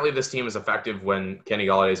 Apparently, this team is effective when Kenny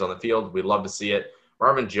Golladay is on the field. We love to see it.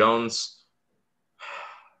 Marvin Jones.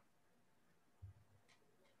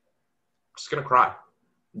 Just gonna cry.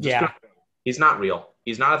 He's not real.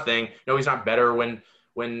 He's not a thing. No, he's not better when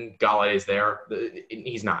Galladay is there.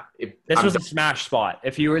 He's not. This was a smash spot.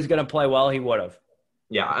 If he was going to play well, he would have.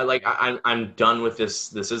 Yeah, I'm done with this.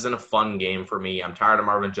 This isn't a fun game for me. I'm tired of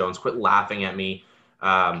Marvin Jones. Quit laughing at me.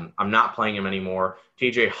 I'm not playing him anymore.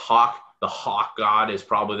 TJ Hawk, the Hawk God, is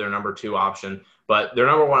probably their number 2 option, but their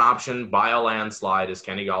number 1 option by a landslide is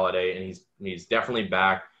Kenny Golladay, and he's definitely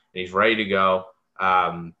back and he's ready to go.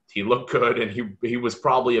 He looked good, and he was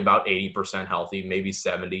probably about 80% healthy, maybe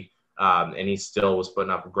 70, and he still was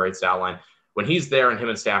putting up a great stat line. When he's there and him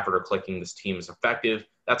and Stafford are clicking, this team is effective.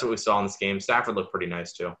 That's what we saw in this game. Stafford looked pretty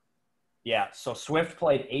nice too. Yeah, so Swift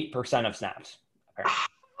played 8% of snaps.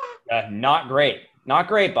 Not great. Not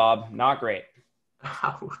great, Bob. Not great.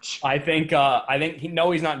 Ouch. I think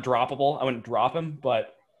he's not droppable. I wouldn't drop him,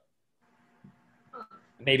 but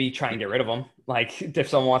maybe try and get rid of him. Like if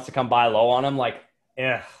someone wants to come buy low on him, like,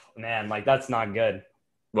 man, like that's not good.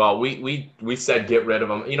 Well, we said get rid of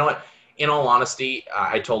him. You know what? In all honesty,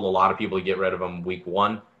 I told a lot of people to get rid of him week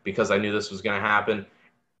 1 because I knew this was going to happen.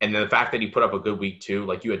 And then the fact that he put up a good week 2,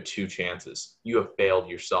 like you had 2 chances. You have failed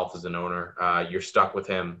yourself as an owner. You're stuck with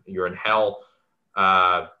him. You're in hell.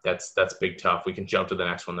 That's big tough. We can jump to the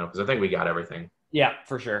next one though, because I think we got everything. Yeah,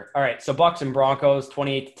 for sure. All right, so Bucks and Broncos,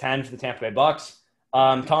 28-10 for the Tampa Bay Bucks.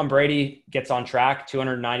 Tom Brady gets on track,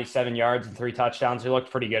 297 yards and 3 touchdowns. He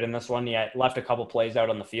looked pretty good in this one. He left a couple plays out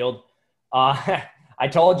on the field. I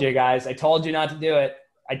told you guys. I told you not to do it.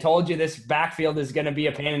 I told you this backfield is going to be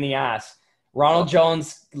a pain in the ass. Ronald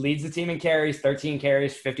Jones leads the team in carries, 13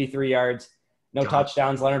 carries, 53 yards. No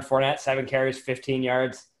touchdowns. Leonard Fournette, 7 carries, 15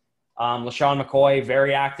 yards. LaShawn McCoy,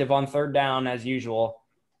 very active on 3rd down as usual.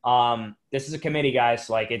 This is a committee, guys.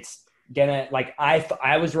 Like it's gonna like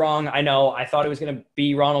I was wrong. I know. I thought it was gonna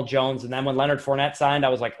be Ronald Jones, and then when Leonard Fournette signed, I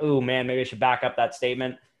was like, "Ooh, man, maybe I should back up that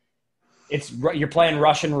statement." You're playing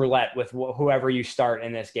Russian roulette with whoever you start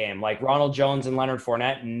in this game. Like Ronald Jones and Leonard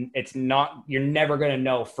Fournette, and you're never gonna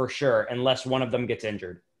know for sure unless one of them gets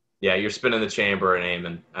injured. Yeah, you're spinning the chamber and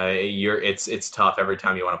aiming. It's tough every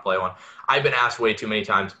time you want to play one. I've been asked way too many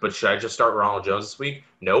times, but should I just start Ronald Jones this week?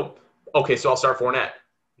 Nope. Okay, so I'll start Fournette.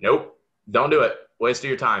 Nope. Don't do it. Waste of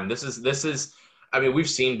your time. This is. I mean, we've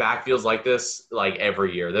seen backfields like this like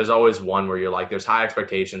every year. There's always one where you're like, there's high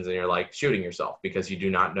expectations and you're like shooting yourself because you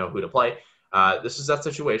do not know who to play. This is that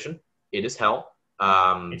situation. It is hell.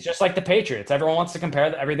 It's just like the Patriots. Everyone wants to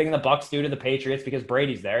compare everything the Bucks do to the Patriots because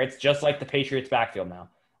Brady's there. It's just like the Patriots backfield now.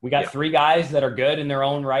 We got 3 guys that are good in their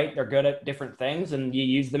own right. They're good at different things, and you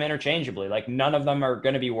use them interchangeably. Like none of them are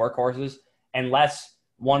going to be workhorses unless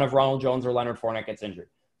one of Ronald Jones or Leonard Fournette gets injured.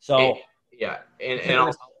 So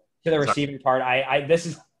to the receiving part, I this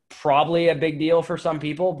is probably a big deal for some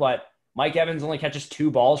people, but Mike Evans only catches 2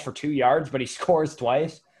 balls for 2 yards, but he scores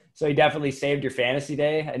twice. So he definitely saved your fantasy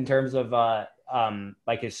day in terms of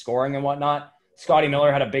like his scoring and whatnot. Scotty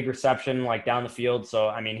Miller had a big reception like down the field. So,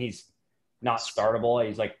 I mean, he's not startable.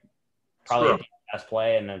 He's like probably the best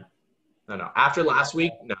play. And then no. After last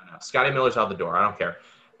week, no. Scotty Miller's out the door. I don't care.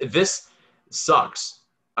 This sucks.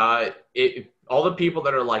 All the people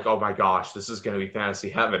that are like, oh my gosh, this is going to be fantasy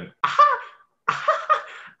heaven.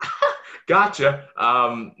 Gotcha.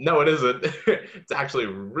 No, it isn't. It's actually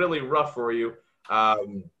really rough for you.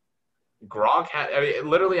 Gronk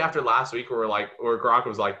literally after last week where Gronk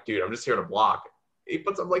was like, dude, I'm just here to block. He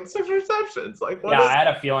puts up like 6 receptions. Like, I had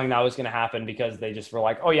a feeling that was going to happen because they just were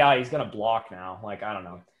like, oh yeah, he's going to block now. Like, I don't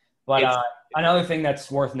know. But another thing that's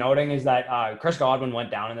worth noting is that Chris Godwin went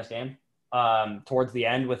down in this game towards the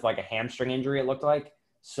end with like a hamstring injury, it looked like.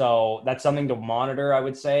 So that's something to monitor, I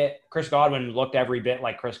would say. Chris Godwin looked every bit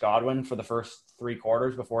like Chris Godwin for the first 3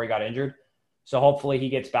 quarters before he got injured. So hopefully he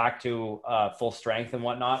gets back to full strength and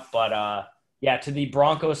whatnot. But to the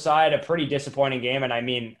Broncos side, a pretty disappointing game. And I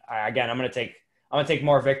mean, again, I'm going to take I'm going to take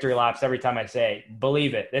more victory laps every time I say,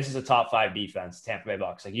 believe it. This is a top 5 defense, Tampa Bay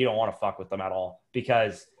Bucks. Like, you don't want to fuck with them at all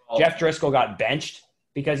because Jeff Driscoll got benched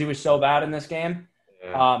because he was so bad in this game.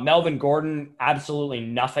 Yeah. Melvin Gordon, absolutely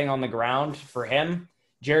nothing on the ground for him.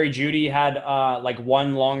 Jerry Jeudy had like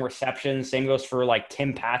one long reception. Same goes for like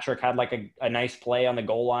Tim Patrick had like a nice play on the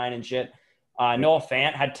goal line and shit. Noah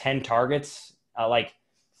Fant had 10 targets. Like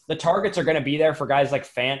the targets are going to be there for guys like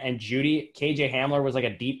Fant and Jeudy. KJ Hamler was like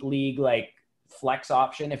a deep league like flex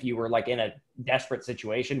option if you were like in a desperate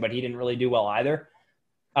situation, but he didn't really do well either.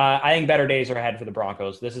 I think better days are ahead for the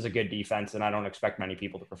Broncos. This is a good defense, and I don't expect many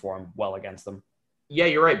people to perform well against them. Yeah,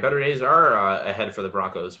 you're right. Better days are ahead for the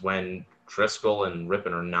Broncos when Driscoll and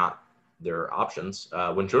Rippon are not their options.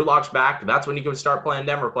 When Drew Lock's back, that's when you can start playing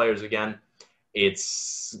Denver players again.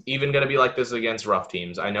 It's even going to be like this against rough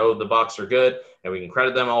teams. I know the Bucs are good, and we can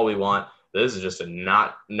credit them all we want. This is just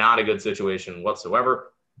not a good situation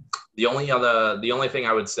whatsoever. The only thing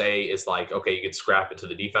I would say is like, okay, you could scrap it to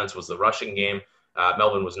the defense was the rushing game.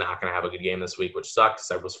 Melvin was not going to have a good game this week, which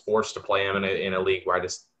sucks. I was forced to play him in a league where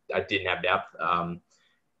I didn't have depth.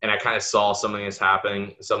 And I kind of saw something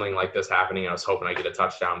like this happening. I was hoping I get a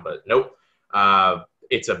touchdown, but nope.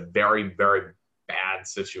 It's a very, very bad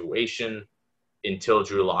situation until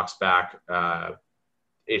Drew Lock's back.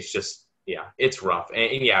 It's just, yeah, it's rough.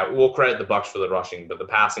 And yeah, we'll credit the Bucs for the rushing, but the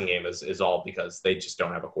passing game is all because they just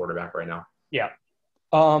don't have a quarterback right now. Yeah.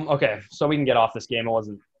 Okay, so we can get off this game. It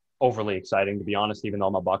wasn't overly exciting, to be honest, even though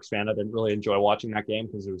I'm a Bucs fan. I didn't really enjoy watching that game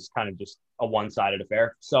because it was kind of just a one-sided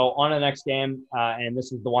affair. So on to the next game, and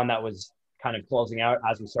this is the one that was kind of closing out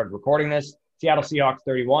as we started recording this. Seattle Seahawks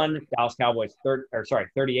 31, Dallas Cowboys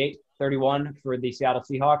 38-31 for the Seattle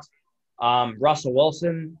Seahawks. Russell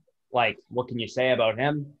Wilson, like, what can you say about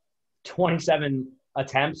him? 40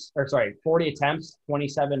 attempts,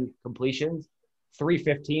 27 completions,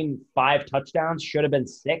 315, 5 touchdowns, should have been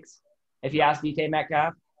 6 if you ask DK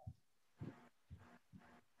Metcalf.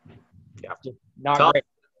 Yeah.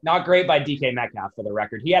 Not great by DK Metcalf for the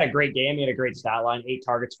record. He had a great game. He had a great stat line, 8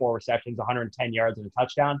 targets, 4 receptions, 110 yards and a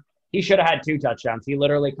touchdown. He should have had 2 touchdowns. He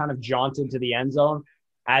literally kind of jaunted to the end zone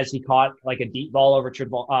as he caught like a deep ball over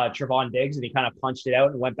Trevon Diggs, and he kind of punched it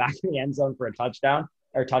out and went back to the end zone for a touchdown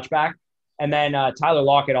or touchback. And then Tyler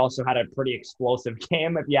Lockett also had a pretty explosive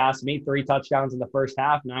game, if you ask me. 3 touchdowns in the first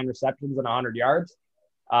half, 9 receptions and 100 yards.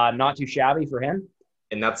 Not too shabby for him.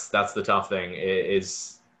 And that's the tough thing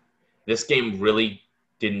is this game really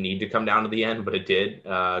didn't need to come down to the end, but it did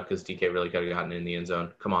because DK really could have gotten in the end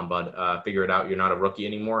zone. Come on, bud. Figure it out. You're not a rookie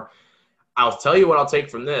anymore. I'll tell you what I'll take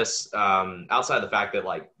from this, outside the fact that,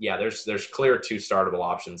 like, yeah, there's clear 2 startable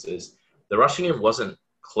options, is the rushing game wasn't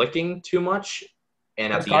clicking too much.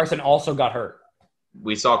 And at Carson also got hurt.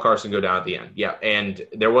 We saw Carson go down at the end. Yeah, and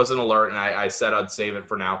there was an alert, and I said I'd save it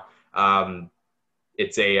for now.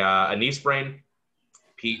 It's a knee sprain.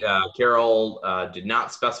 Pete Carroll did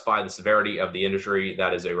not specify the severity of the injury.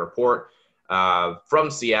 That is a report from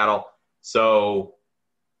Seattle. So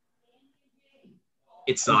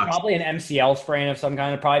it sucks. It's probably an MCL sprain of some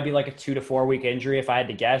kind. It'd probably be like a 2 to 4 week injury if I had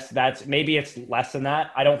to guess. Maybe it's less than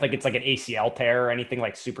that. I don't think it's like an ACL tear or anything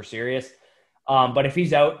like super serious. But if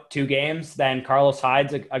he's out 2 games, then Carlos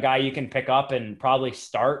Hyde's a guy you can pick up and probably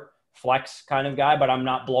start, flex kind of guy, but I'm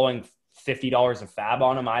not blowing $50 of fab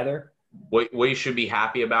on him either. What you should be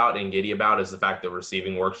happy about and giddy about is the fact that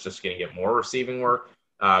receiving work's just going to get more receiving work.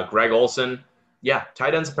 Greg Olsen, yeah,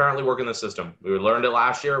 tight ends apparently work in the system. We learned it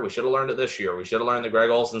last year. We should have learned it this year. We should have learned that Greg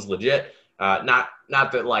Olsen's legit. Not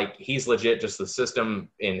that like he's legit, just the system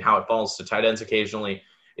and how it falls to tight ends occasionally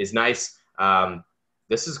is nice.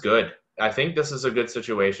 This is good. I think this is a good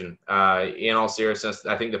situation. In all seriousness,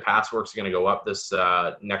 I think the pass work's going to go up this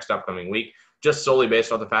next upcoming week, just solely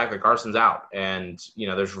based on the fact that Carson's out. And,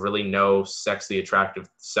 there's really no sexy, attractive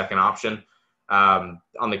second option.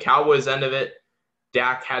 On the Cowboys end of it,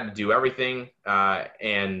 Dak had to do everything.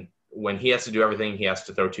 And when he has to do everything, he has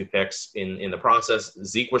to throw 2 picks in the process.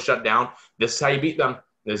 Zeke was shut down. This is how you beat them.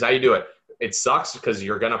 This is how you do it. It sucks because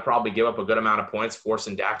you're going to probably give up a good amount of points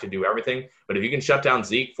forcing Dak to do everything. But if you can shut down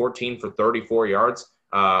Zeke 14 for 34 yards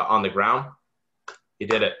on the ground, you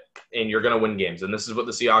did it. And you're going to win games. And this is what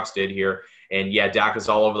the Seahawks did here. And, yeah, Dak is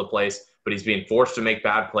all over the place, but he's being forced to make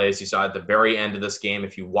bad plays. You saw at the very end of this game,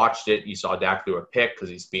 if you watched it, you saw Dak threw a pick because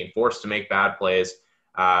he's being forced to make bad plays.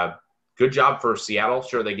 Good job for Seattle.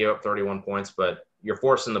 Sure, they gave up 31 points, but you're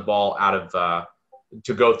forcing the ball out of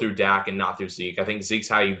to go through Dak and not through Zeke. I think Zeke's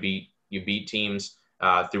how you beat teams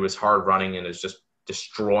through his hard running and is just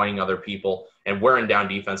destroying other people and wearing down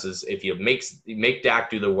defenses. If you make Dak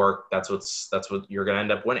do the work, that's what you're going to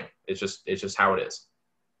end up winning. It's just how it is.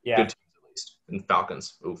 Yeah. Good teams at least. And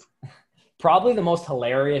Falcons. Oof. probably the most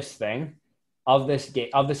hilarious thing of this game,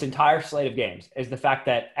 of this entire slate of games, is the fact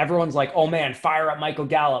that everyone's like, oh man, fire up Michael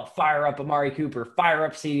Gallup, fire up Amari Cooper, fire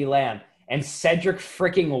up CeeDee Lamb. And Cedric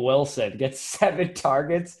freaking Wilson gets 7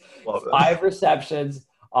 targets, 5 receptions,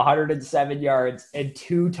 107 yards, and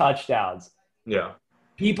 2 touchdowns. Yeah.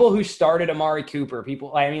 People who started Amari Cooper,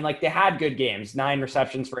 they had good games, 9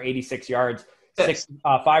 receptions for 86 yards,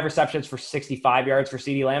 5 receptions for 65 yards for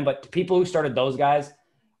CeeDee Lamb. But people who started those guys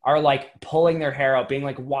are like pulling their hair out, being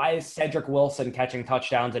like, why is Cedric Wilson catching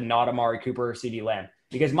touchdowns and not Amari Cooper or CeeDee Lamb?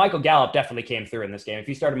 Because Michael Gallup definitely came through in this game. If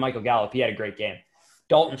you started Michael Gallup, he had a great game.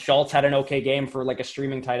 Dalton Schultz had an okay game for like a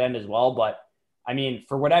streaming tight end as well. But I mean,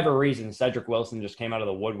 for whatever reason, Cedric Wilson just came out of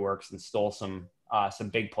the woodworks and stole some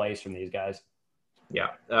big plays from these guys. Yeah.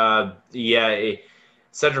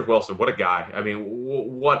 Cedric Wilson, what a guy. I mean,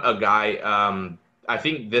 what a guy. I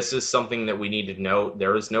think this is something that we need to note.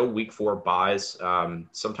 There is no week 4 buys.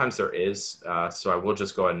 Sometimes there is. So I will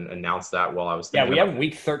just go ahead and announce that while I was thinking. Yeah, we have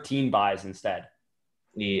week 13 buys instead.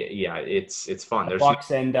 Yeah, it's fun. There's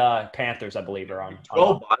Bucks and Panthers, I believe, are on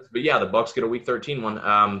 12 buys, but yeah, the Bucks get a week 13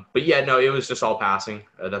 one. But yeah, no, it was just all passing.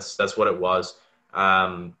 That's what it was.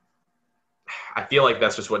 I feel like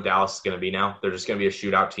that's just what Dallas is going to be now. They're just going to be a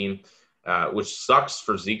shootout team, which sucks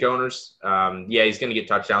for Zeke owners. Yeah, he's going to get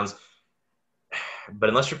touchdowns. But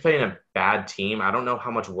unless you're playing a bad team, I don't know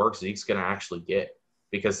how much work Zeke's going to actually get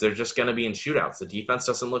because they're just going to be in shootouts. The defense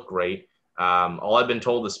doesn't look great. All I've been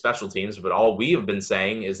told is special teams, but all we have been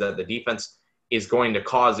saying is that the defense is going to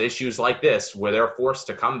cause issues like this where they're forced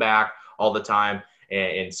to come back all the time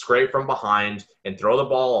and scrape from behind and throw the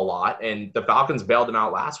ball a lot. And the Falcons bailed them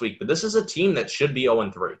out last week, but this is a team that should be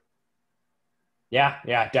 0-3.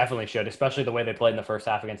 Yeah, definitely should, especially the way they played in the first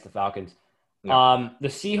half against the Falcons. Yeah. The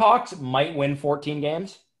Seahawks might win 14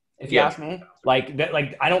 games, if you ask me.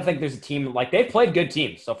 I don't think there's a team like they've played good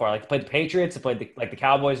teams so far. Like they played the Patriots, they played the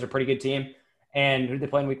Cowboys, they're a pretty good team. And who did they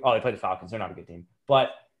play in week? Oh, they played the Falcons. They're not a good team.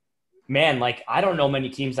 But man, I don't know many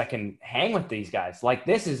teams that can hang with these guys. Like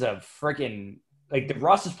this is a freaking the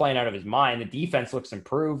Russ is playing out of his mind. The defense looks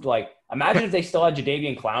improved. Imagine if they still had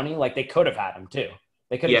Jadeveon Clowney, they could have had him too.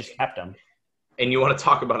 They could have just kept him. And you want to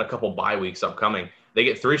talk about a couple bye weeks upcoming. They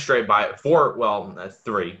get 3 straight bye, 4, well,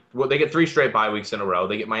 3. Well, they get 3 straight bye weeks in a row.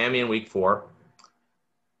 They get Miami in week 4.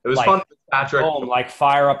 It was fun for Patrick. Boom,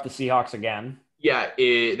 fire up the Seahawks again. Yeah,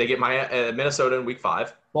 they get Minnesota in week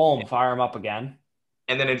 5. Boom, fire them up again.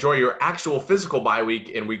 And then enjoy your actual physical bye week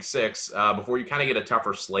in week 6 before you kind of get a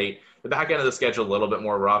tougher slate. The back end of the schedule a little bit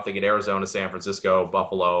more rough. They get Arizona, San Francisco,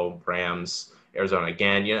 Buffalo, Rams, Arizona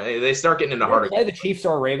again. They start getting into harder. Play the Chiefs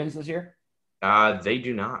or Ravens this year? They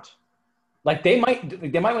do not. They might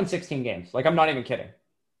win 16 games. I'm not even kidding.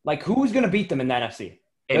 Who's going to beat them in the NFC?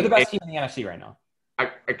 They're the best team in the NFC right now.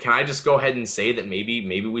 Can I just go ahead and say that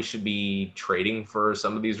maybe we should be trading for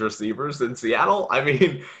some of these receivers in Seattle? I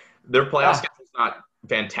mean, their playoff schedule is not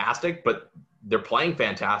fantastic, but they're playing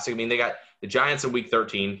fantastic. I mean, they got the Giants in week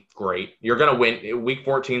 13, great. You're going to win. Week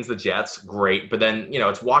 14 is the Jets, great. But then,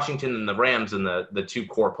 it's Washington and the Rams in the 2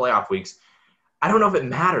 core playoff weeks. I don't know if it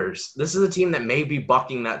matters. This is a team that may be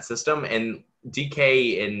bucking that system, and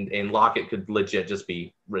DK and Lockett could legit just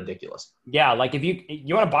be ridiculous. Yeah, if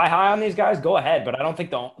you want to buy high on these guys, go ahead. But I don't think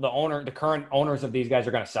the current owners of these guys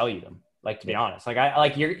are going to sell you them. To be honest,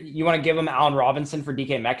 you want to give them Allen Robinson for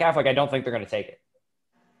DK Metcalf. I don't think they're going to take it.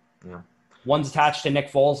 Yeah, one's attached to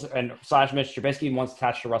Nick Foles and / Mitch Trubisky, and one's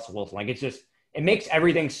attached to Russell Wilson. It makes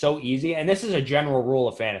everything so easy. And this is a general rule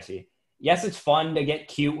of fantasy. Yes, it's fun to get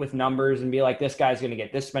cute with numbers and be like, this guy's going to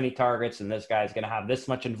get this many targets and this guy's going to have this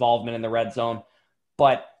much involvement in the red zone.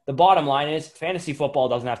 But the bottom line is fantasy football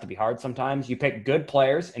doesn't have to be hard sometimes. You pick good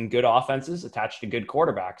players and good offenses attached to good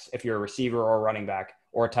quarterbacks if you're a receiver or a running back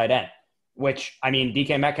or a tight end, which,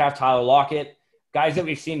 DK Metcalf, Tyler Lockett, guys that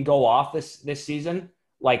we've seen go off this season,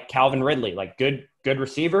 like Calvin Ridley, good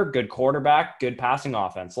receiver, good quarterback, good passing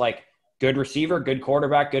offense. Good receiver, good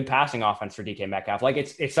quarterback, good passing offense for DK Metcalf.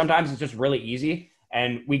 It's sometimes it's just really easy.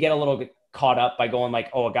 And we get a little bit caught up by going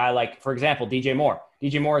a guy for example, DJ Moore.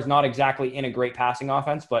 DJ Moore is not exactly in a great passing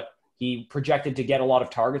offense, but he projected to get a lot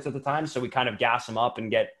of targets at the time. So we kind of gas him up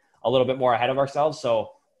and get a little bit more ahead of ourselves.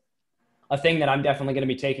 So a thing that I'm definitely going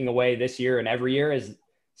to be taking away this year and every year is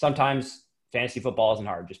sometimes fantasy football isn't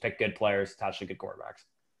hard. Just pick good players attached to good quarterbacks.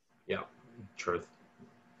 Yeah, truth.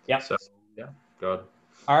 Yeah. So, yeah, go ahead.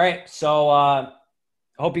 All right, so I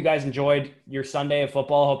hope you guys enjoyed your Sunday of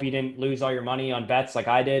football. Hope you didn't lose all your money on bets like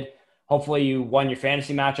I did. Hopefully you won your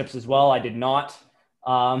fantasy matchups as well. I did not.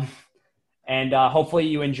 And hopefully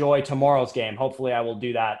you enjoy tomorrow's game. Hopefully I will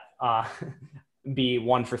do that, be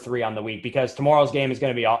 1 for 3 on the week, because tomorrow's game is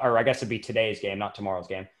going to be, or I guess it'd be today's game, not tomorrow's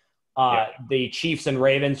game. The Chiefs and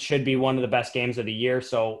Ravens should be one of the best games of the year.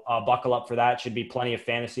 So buckle up for that. Should be plenty of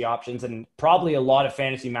fantasy options and probably a lot of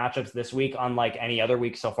fantasy matchups this week, unlike any other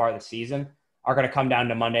week so far this season, are going to come down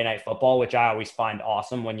to Monday Night Football, which I always find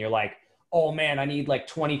awesome when you're like, oh man, I need like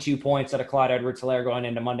 22 points out of Clyde Edwards-Helaire going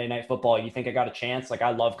into Monday Night Football. You think I got a chance? Like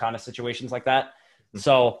I love kind of situations like that.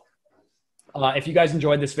 So if you guys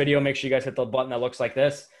enjoyed this video, make sure you guys hit the button that looks like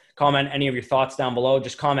this. Comment any of your thoughts down below.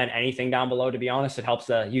 Just comment anything down below, to be honest. It helps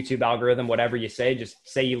the YouTube algorithm, whatever you say. Just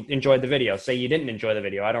say you enjoyed the video. Say you didn't enjoy the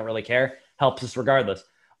video. I don't really care. Helps us regardless.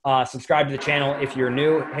 Subscribe to the channel if you're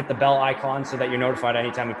new. Hit the bell icon so that you're notified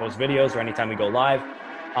anytime we post videos or anytime we go live.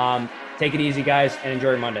 Take it easy, guys, and enjoy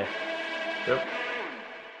your Monday. Yep.